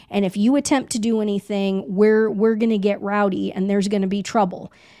to. And if you attempt to do anything, we're going to get rowdy and there's going to be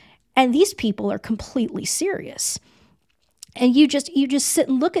trouble. And these people are completely serious. And you just sit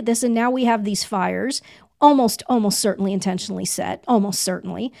and look at this, and now we have these fires, almost certainly intentionally set, almost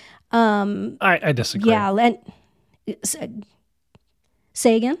certainly. I disagree. Yeah.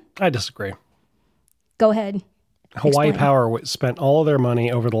 Say again? I disagree. Go ahead. Hawaii Explain. Power spent all of their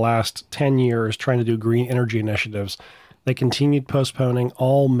money over the last 10 years trying to do green energy initiatives. They continued postponing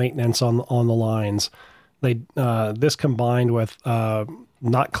all maintenance on the lines. This combined with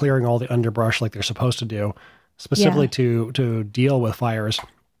not clearing all the underbrush like they're supposed to do, specifically to deal with fires.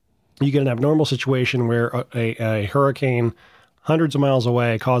 You get an abnormal situation where a hurricane hundreds of miles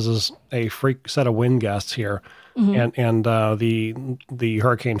away causes a freak set of wind gusts here, and the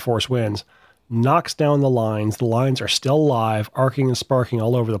hurricane force winds knocks down the lines. The lines are still live, arcing and sparking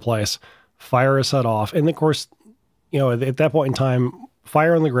all over the place. Fire is set off. And of course, at that point in time,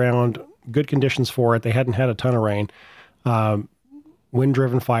 fire on the ground, good conditions for it. They hadn't had a ton of rain,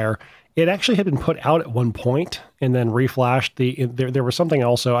 wind-driven fire. It actually had been put out at one point and then reflashed. There was something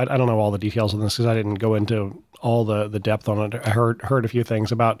also, I don't know all the details on this because I didn't go into all the depth on it. I heard a few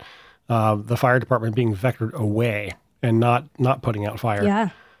things about the fire department being vectored away and not putting out fire. Yeah.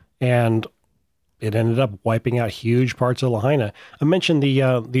 And it ended up wiping out huge parts of Lahaina. I mentioned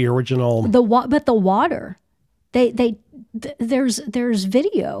the original. But the water, there's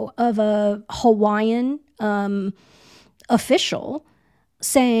video of a Hawaiian official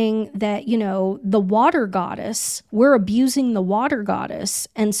saying that, the water goddess, we're abusing the water goddess,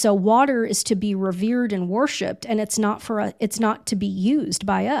 and so water is to be revered and worshipped, and it's not to be used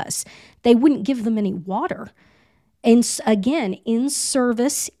by us. They wouldn't give them any water. And again, in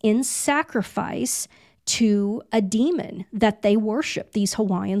service, in sacrifice to a demon that they worship, these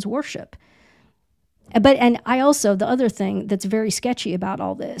Hawaiians worship. And I also, the other thing that's very sketchy about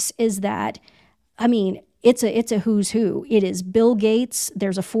all this is that, it's a who's who. It is Bill Gates.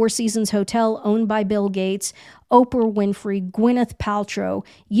 There's a Four Seasons hotel owned by Bill Gates, Oprah Winfrey, Gwyneth Paltrow.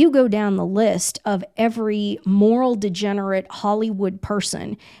 You go down the list of every moral degenerate Hollywood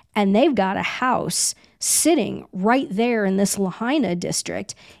person, and they've got a house sitting right there in this Lahaina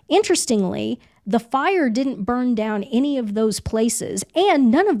district. Interestingly, the fire didn't burn down any of those places,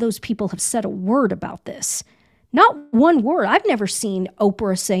 and none of those people have said a word about this. Not one word. I've never seen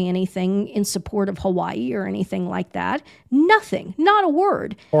Oprah say anything in support of Hawaii or anything like that. Nothing. Not a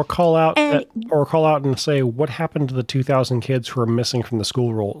word. Or call out and say, what happened to the 2,000 kids who are missing from the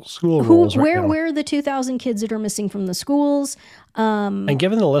school rolls right now? Where are the 2,000 kids that are missing from the schools? And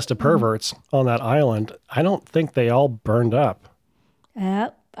given the list of perverts on that island, I don't think they all burned up.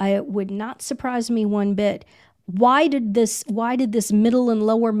 It would not surprise me one bit. Why did this middle and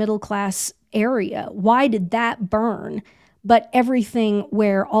lower middle class area, why did that burn? But everything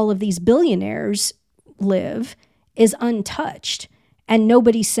where all of these billionaires live is untouched, and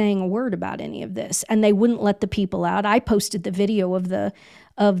nobody's saying a word about any of this. And they wouldn't let the people out. I posted the video of the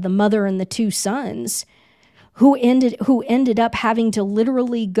mother and the two sons who ended up having to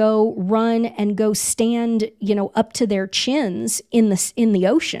literally go run and go stand, up to their chins in the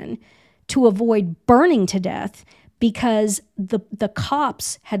ocean to avoid burning to death, because the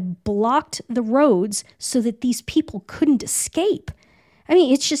cops had blocked the roads so that these people couldn't escape.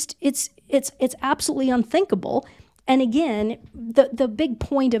 It's absolutely unthinkable. And again, the big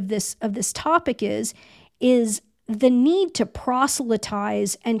point of this topic is the need to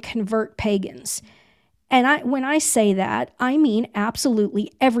proselytize and convert pagans. And when I say that, I mean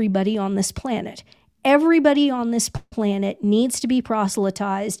absolutely everybody on this planet. Everybody on this planet needs to be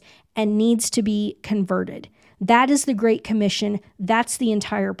proselytized and needs to be converted. That is the Great Commission. That's the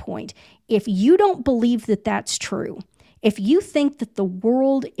entire point. If you don't believe that that's true, if you think that the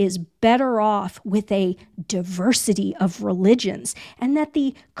world is better off with a diversity of religions and that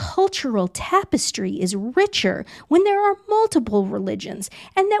the cultural tapestry is richer when there are multiple religions,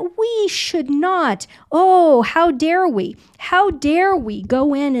 and that we should not, how dare we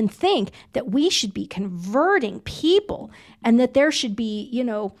go in and think that we should be converting people and that there should be,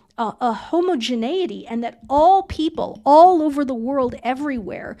 a homogeneity, and that all people all over the world,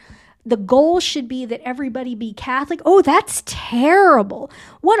 everywhere, the goal should be that everybody be Catholic. Oh, that's terrible.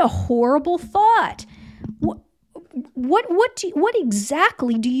 What a horrible thought. What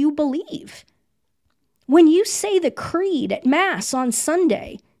exactly do you believe? When you say the creed at Mass on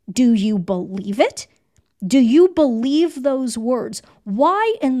Sunday, do you believe it? Do you believe those words?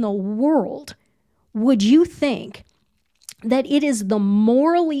 Why in the world would you think that it is the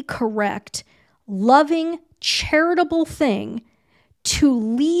morally correct, loving, charitable thing to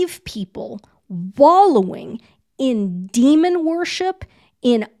leave people wallowing in demon worship,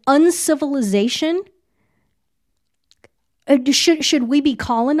 in uncivilization? Should we be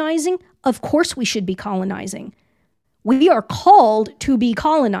colonizing? Of course we should be colonizing. We are called to be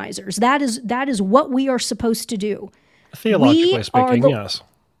colonizers. That is what we are supposed to do. Theologically speaking, yes.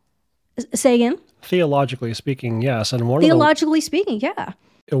 Say again? Theologically speaking, yes. And one of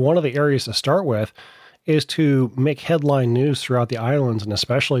the areas to start with is to make headline news throughout the islands, and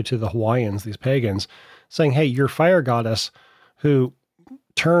especially to the Hawaiians, these pagans, saying, hey, your fire goddess who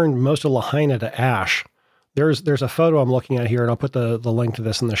turned most of Lahaina to ash. There's a photo I'm looking at here, and I'll put the link to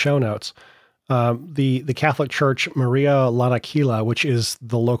this in the show notes. The Catholic Church Maria Lanakila, which is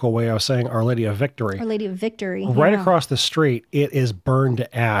the local way of saying Our Lady of Victory. Our Lady of Victory. Right across the street, it is burned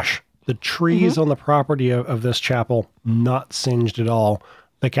to ash. The trees on the property of this chapel, not singed at all.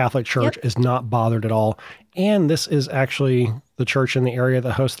 The Catholic Church is not bothered at all. And this is actually the church in the area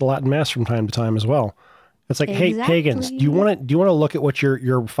that hosts the Latin Mass from time to time as well. It's like, hey, pagans, do you want to look at what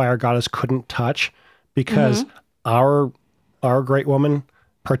your fire goddess couldn't touch because our great woman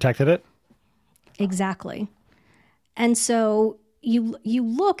protected it? Exactly. And so you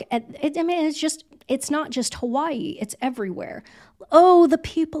look at it, it's not just Hawaii, it's everywhere. Oh, the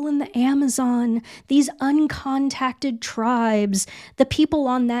people in the Amazon, these uncontacted tribes, the people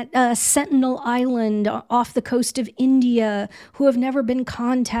on that Sentinel Island off the coast of India who have never been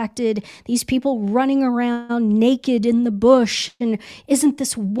contacted, these people running around naked in the bush. And isn't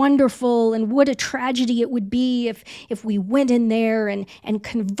this wonderful? And what a tragedy it would be if we went in there and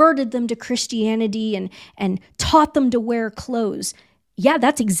converted them to Christianity and taught them to wear clothes. Yeah,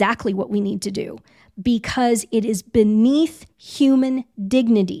 that's exactly what we need to do. Because it is beneath human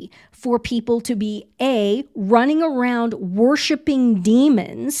dignity for people to be running around worshiping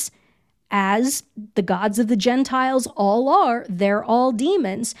demons, as the gods of the Gentiles all are. They're all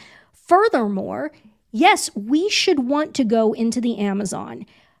demons. Furthermore, yes, we should want to go into the Amazon,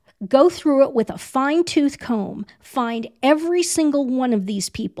 go through it with a fine-tooth comb, find every single one of these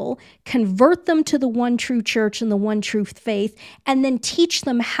people, convert them to the one true church and the one true faith, and then teach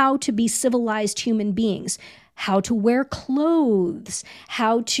them how to be civilized human beings, how to wear clothes,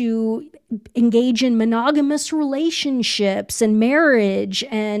 how to engage in monogamous relationships and marriage,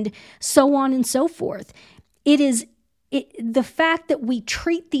 and so on and so forth. The fact that we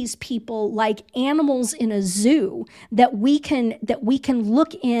treat these people like animals in a zoo, that we can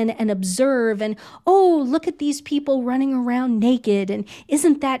look in and observe and, oh, look at these people running around naked, and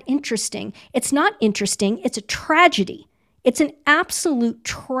isn't that interesting? It's not interesting. It's a tragedy. It's an absolute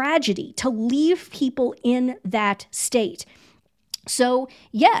tragedy to leave people in that state. So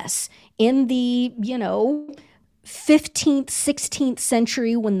yes, in the, 15th, 16th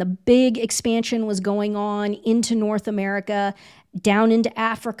century, when the big expansion was going on into North America, down into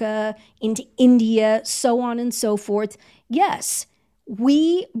Africa, into India, so on and so forth. Yes,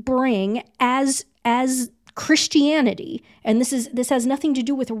 we bring as Christianity, and this has nothing to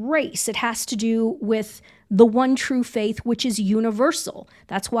do with race. It has to do with the one true faith, which is universal.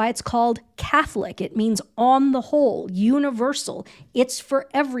 That's why it's called Catholic. It means on the whole, universal. It's for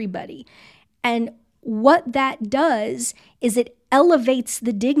everybody. And what that does is it elevates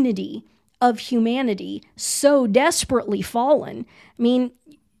the dignity of humanity, so desperately fallen. I mean,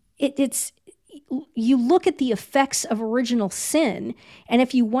 it's you look at the effects of original sin, and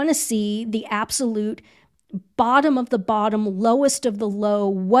if you want to see the absolute bottom of the bottom, lowest of the low,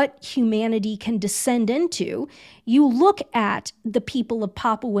 what humanity can descend into, you look at the people of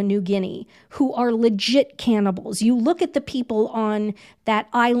Papua New Guinea who are legit cannibals. You look at the people on that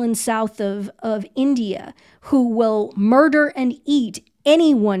island south of India who will murder and eat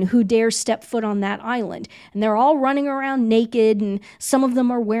anyone who dares step foot on that island. And they're all running around naked, and some of them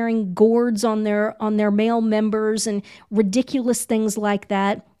are wearing gourds on their male members and ridiculous things like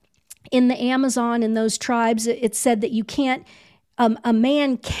that. In the Amazon, in those tribes, it's said that you can't, a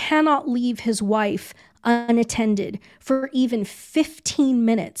man cannot leave his wife unattended for even 15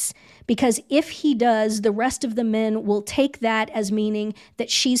 minutes, because if he does, the rest of the men will take that as meaning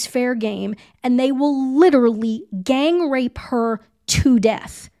that she's fair game, and they will literally gang rape her to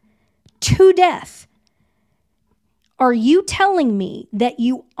death. To death. Are you telling me that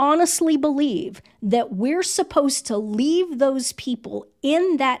you honestly believe that we're supposed to leave those people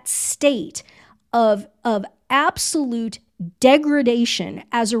in that state of absolute degradation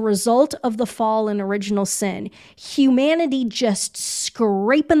as a result of the fall and original sin? Humanity just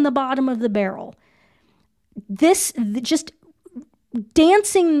scraping the bottom of the barrel. This just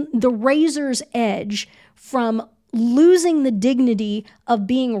dancing the razor's edge from losing the dignity of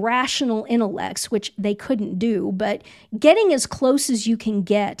being rational intellects, which they couldn't do, but getting as close as you can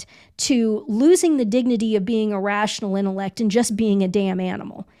get to losing the dignity of being a rational intellect and just being a damn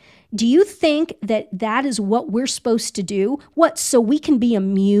animal. Do you think that that is what we're supposed to do? What, so we can be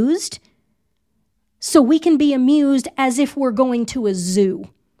amused? So we can be amused as if we're going to a zoo.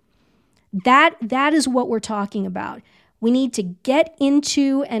 That is what we're talking about. We need to get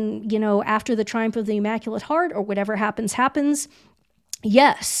into, and, after the triumph of the Immaculate Heart or whatever happens,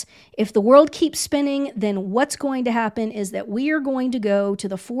 yes, if the world keeps spinning, then what's going to happen is that we are going to go to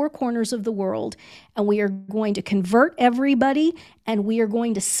the four corners of the world, and we are going to convert everybody, and we are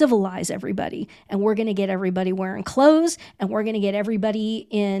going to civilize everybody, and we're going to get everybody wearing clothes, and we're going to get everybody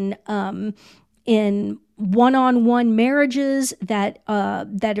in one-on-one marriages that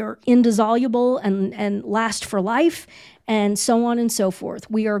are indissoluble and last for life, and so on and so forth.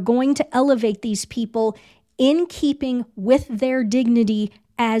 We are going to elevate these people in keeping with their dignity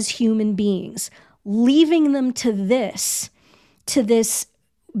as human beings, leaving them to this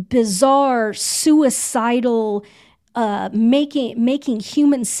bizarre, suicidal, making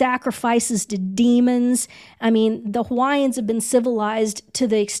human sacrifices to demons. I mean, the Hawaiians have been civilized to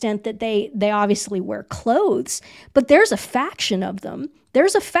the extent that they obviously wear clothes, but there's a faction of them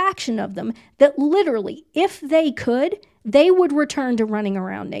that literally, if they could, they would return to running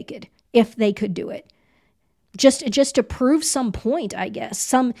around naked if they could do it. Just to prove some point, I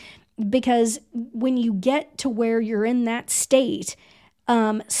guess. Because when you get to where you're in that state,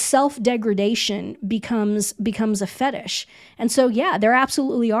 self-degradation becomes a fetish. And so, yeah, there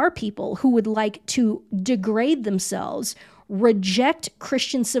absolutely are people who would like to degrade themselves, reject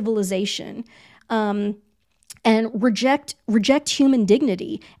Christian civilization, and reject human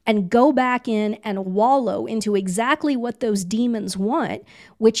dignity, and go back in and wallow into exactly what those demons want,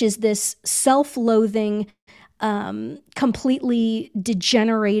 which is this self-loathing, completely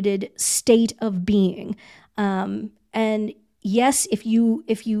degenerated state of being. And yes, if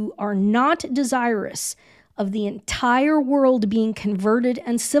you are not desirous of the entire world being converted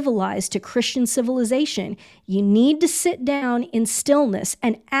and civilized to Christian civilization, you need to sit down in stillness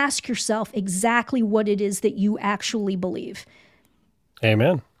and ask yourself exactly what it is that you actually believe.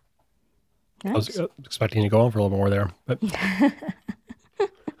 Amen. Nice. I was expecting you to go on for a little more there, but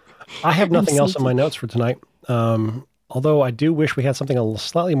I have nothing else in my notes for tonight. Although I do wish we had something a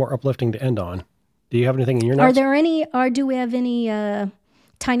slightly more uplifting to end on. Do you have anything in your notes? Do we have any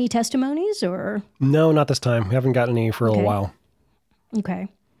tiny testimonies or? No, not this time. We haven't got any for a little while. Okay.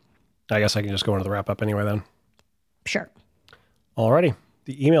 I guess I can just go into the wrap up anyway then. Sure. Alrighty.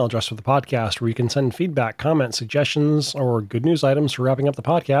 The email address for the podcast where you can send feedback, comments, suggestions, or good news items for wrapping up the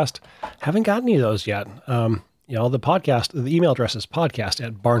podcast. Haven't got any of those yet. The email address is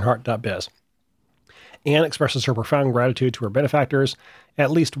podcast@barnhardt.biz. Anne expresses her profound gratitude to her benefactors. At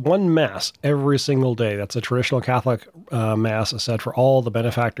least one Mass every single day. That's a traditional Catholic Mass said for all the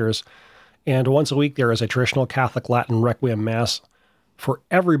benefactors. And once a week, there is a traditional Catholic Latin Requiem Mass for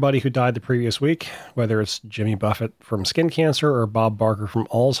everybody who died the previous week, whether it's Jimmy Buffett from skin cancer or Bob Barker from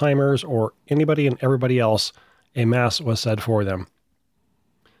Alzheimer's or anybody and everybody else. A Mass was said for them.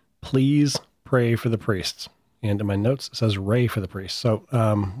 Please pray for the priests. And in my notes, it says Ray for the priests. So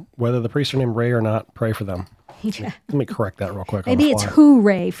whether the priests are named Ray or not, pray for them. Yeah. Let me correct that real quick. Maybe it's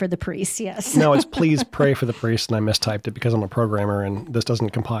hooray for the priests, yes. No, it's please pray for the priests, and I mistyped it because I'm a programmer and this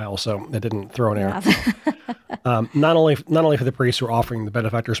doesn't compile, so it didn't throw an error. Not only for the priests who are offering the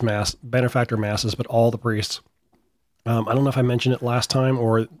benefactor masses, but all the priests. I don't know if I mentioned it last time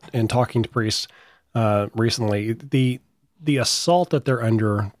or in talking to priests recently. The assault that they're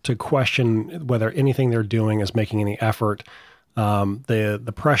under to question whether anything they're doing is making any effort,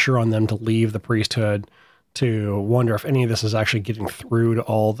 the pressure on them to leave the priesthood, to wonder if any of this is actually getting through to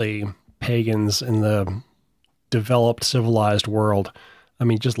all the pagans in the developed, civilized world. I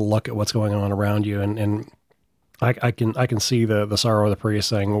mean, just look at what's going on around you, and I can see the sorrow of the priest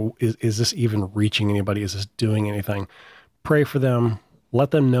saying, well, is this even reaching anybody? Is this doing anything? Pray for them.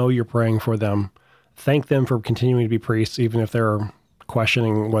 Let them know you're praying for them. Thank them for continuing to be priests, even if they're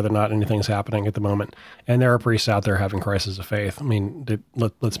questioning whether or not anything's happening at the moment. And there are priests out there having crises of faith. I mean,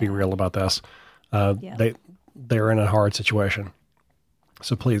 let's be real about this. They're in a hard situation.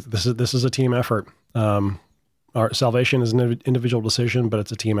 So please, this is a team effort. Our salvation is an individual decision, but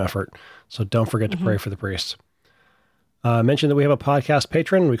it's a team effort. So don't forget to pray for the priests. Mention that we have a podcast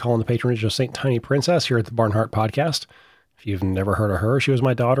patron. We call him the patronage of St. Tiny Princess here at the Barnhardt podcast. If you've never heard of her, she was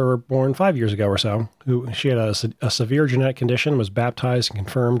my daughter born 5 years ago or so. She had a severe genetic condition, was baptized and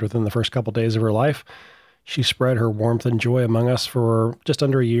confirmed within the first couple days of her life. She spread her warmth and joy among us for just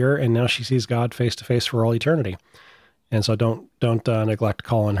under a year, and now she sees God face to face for all eternity. And so don't neglect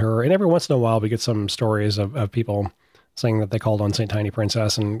calling her. And every once in a while, we get some stories of people saying that they called on St. Tiny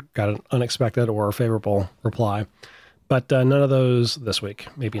Princess and got an unexpected or favorable reply. But none of those this week,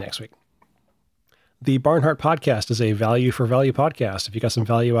 maybe next week. The Barnhardt podcast is a value for value podcast. If you got some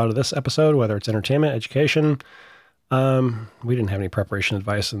value out of this episode, whether it's entertainment, education, we didn't have any preparation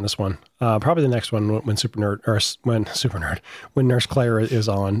advice in this one. Probably the next one when Nurse Claire is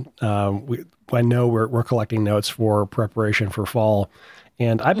on. I know we're collecting notes for preparation for fall,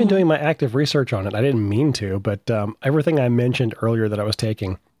 and I've been doing my active research on it. I didn't mean to, but everything I mentioned earlier that I was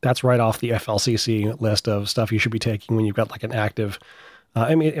taking, that's right off the FLCC list of stuff you should be taking when you've got like an active.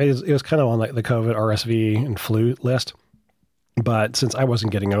 It was kind of on like the COVID, RSV, and flu list. But since I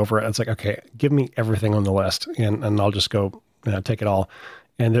wasn't getting over it, it's like, okay, give me everything on the list and I'll just go take it all.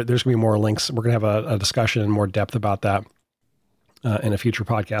 And there's going to be more links. We're going to have a discussion in more depth about that in a future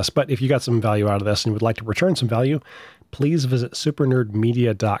podcast. But if you got some value out of this and would like to return some value, please visit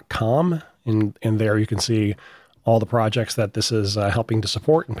supernerdmedia.com. And there you can see all the projects that this is helping to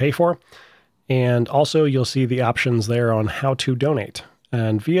support and pay for. And also you'll see the options there on how to donate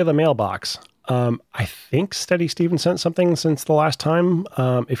and via the mailbox. I think Steady Steven sent something since the last time.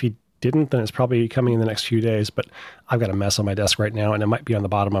 If he didn't, then it's probably coming in the next few days, but I've got a mess on my desk right now and it might be on the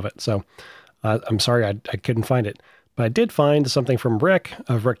bottom of it. So I'm sorry I couldn't find it, But I did find something from Rick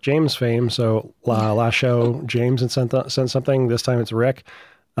of Rick James fame. So last show, James had sent something. This time it's Rick.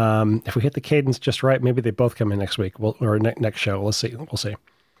 If we hit the cadence just right, maybe they both come in next week or next show. We'll see. We'll see.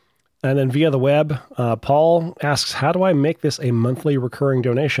 And then via the web, Paul asks, how do I make this a monthly recurring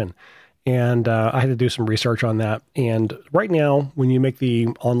donation? And I had to do some research on that. And right now, when you make the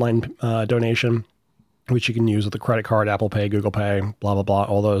online donation, which you can use with a credit card, Apple Pay, Google Pay, blah, blah, blah,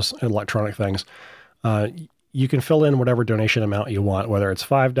 all those electronic things, you can fill in whatever donation amount you want, whether it's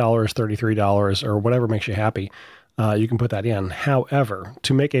 $5, $33, or whatever makes you happy. You can put that in. However,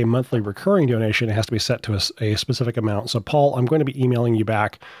 to make a monthly recurring donation, it has to be set to a specific amount. So, Paul, I'm going to be emailing you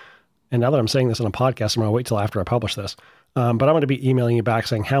back. And now that I'm saying this on a podcast, I'm going to wait till after I publish this. But I'm going to be emailing you back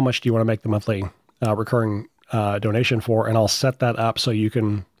saying, how much do you want to make the monthly recurring donation for? And I'll set that up so you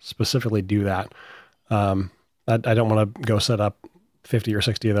can specifically do that. I don't want to go set up 50 or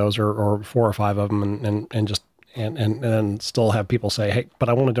 60 of those or 4 or 5 of them and then still have people say, hey, but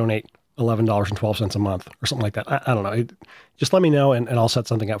I want to donate $11.12 a month or something like that. I don't know. Just let me know and I'll set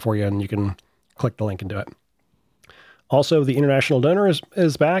something up for you and you can click the link and do it. Also, the international donor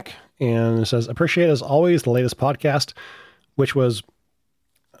is back and it says, appreciate as always the latest podcast, which though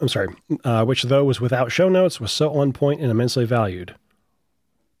was without show notes, was so on point and immensely valued.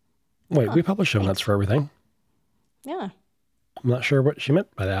 Wait, we publish show notes for everything. Yeah. I'm not sure what she meant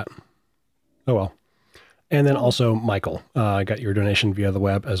by that. Oh, well. And then also Michael, got your donation via the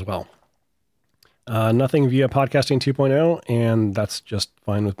web as well. Nothing via podcasting 2.0, and that's just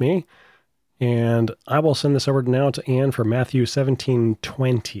fine with me. And I will send this over now to Anne for Matthew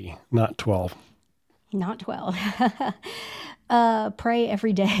 17:20, not 12. Not 12. Pray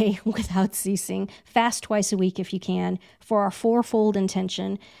every day without ceasing. Fast twice a week if you can, for our fourfold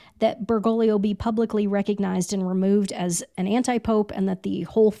intention that Bergoglio be publicly recognized and removed as an anti-pope and that the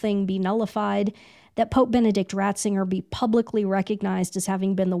whole thing be nullified, that Pope Benedict Ratzinger be publicly recognized as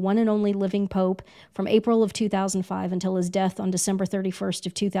having been the one and only living pope from April of 2005 until his death on December 31st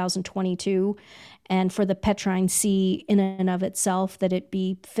of 2022, and for the Petrine See in and of itself, that it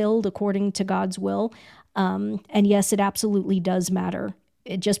be filled according to God's will. And yes, it absolutely does matter.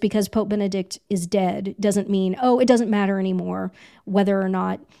 Just because Pope Benedict is dead doesn't mean, it doesn't matter anymore whether or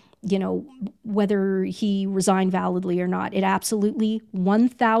not, whether he resigned validly or not. It absolutely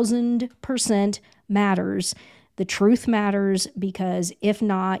 1000% matters. The truth matters, because if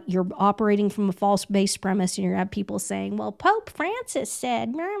not, you're operating from a false base premise and you're have people saying, well, Pope Francis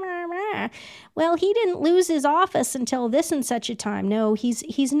said, rah, rah, rah. Well, he didn't lose his office until this and such a time. No,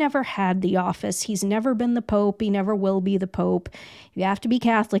 he's never had the office. He's never been the Pope. He never will be the Pope. You have to be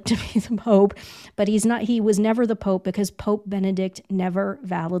Catholic to be the Pope, but he was never the Pope because Pope Benedict never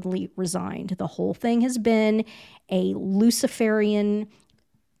validly resigned. The whole thing has been a Luciferian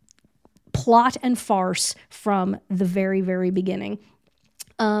plot and farce from the very, very beginning.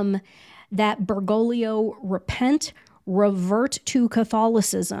 That Bergoglio repent, revert to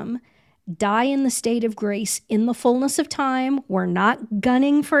Catholicism, die in the state of grace in the fullness of time. We're not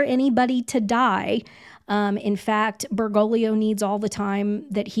gunning for anybody to die. In fact, Bergoglio needs all the time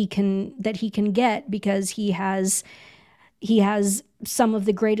that he can get, because he has some of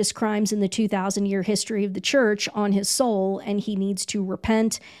the greatest crimes in the 2,000-year history of the church on his soul, and he needs to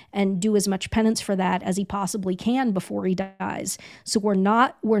repent and do as much penance for that as he possibly can before he dies. So we're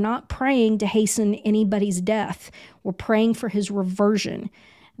not praying to hasten anybody's death. We're praying for his reversion,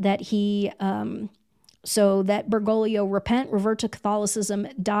 that he so that Bergoglio repent, revert to Catholicism,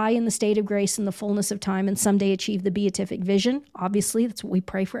 die in the state of grace in the fullness of time, and someday achieve the beatific vision. Obviously, that's what we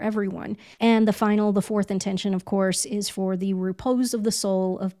pray for everyone. And the fourth intention, of course, is for the repose of the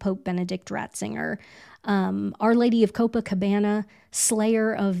soul of Pope Benedict Ratzinger, Our Lady of Copacabana,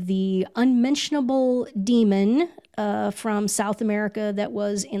 slayer of the unmentionable demon from South America that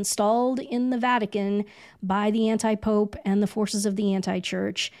was installed in the Vatican by the anti-pope and the forces of the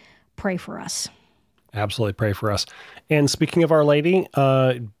anti-church. Pray for us. Absolutely pray for us. And speaking of Our Lady,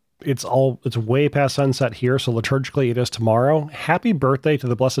 it's way past sunset here, so liturgically it is tomorrow. Happy birthday to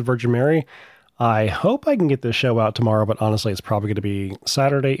the Blessed Virgin Mary. I hope I can get this show out tomorrow, but honestly, it's probably going to be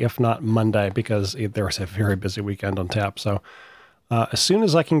Saturday, if not Monday, because there was a very busy weekend on tap. So as soon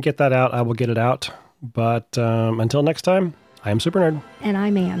as I can get that out, I will get it out. But until next time, I am Super Nerd. And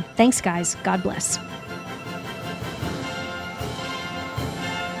I'm Ann. Thanks, guys. God bless.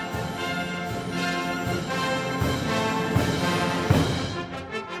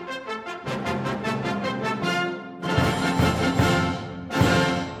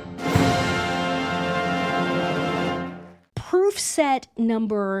 Set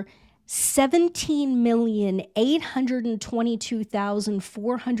number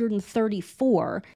 17,822,434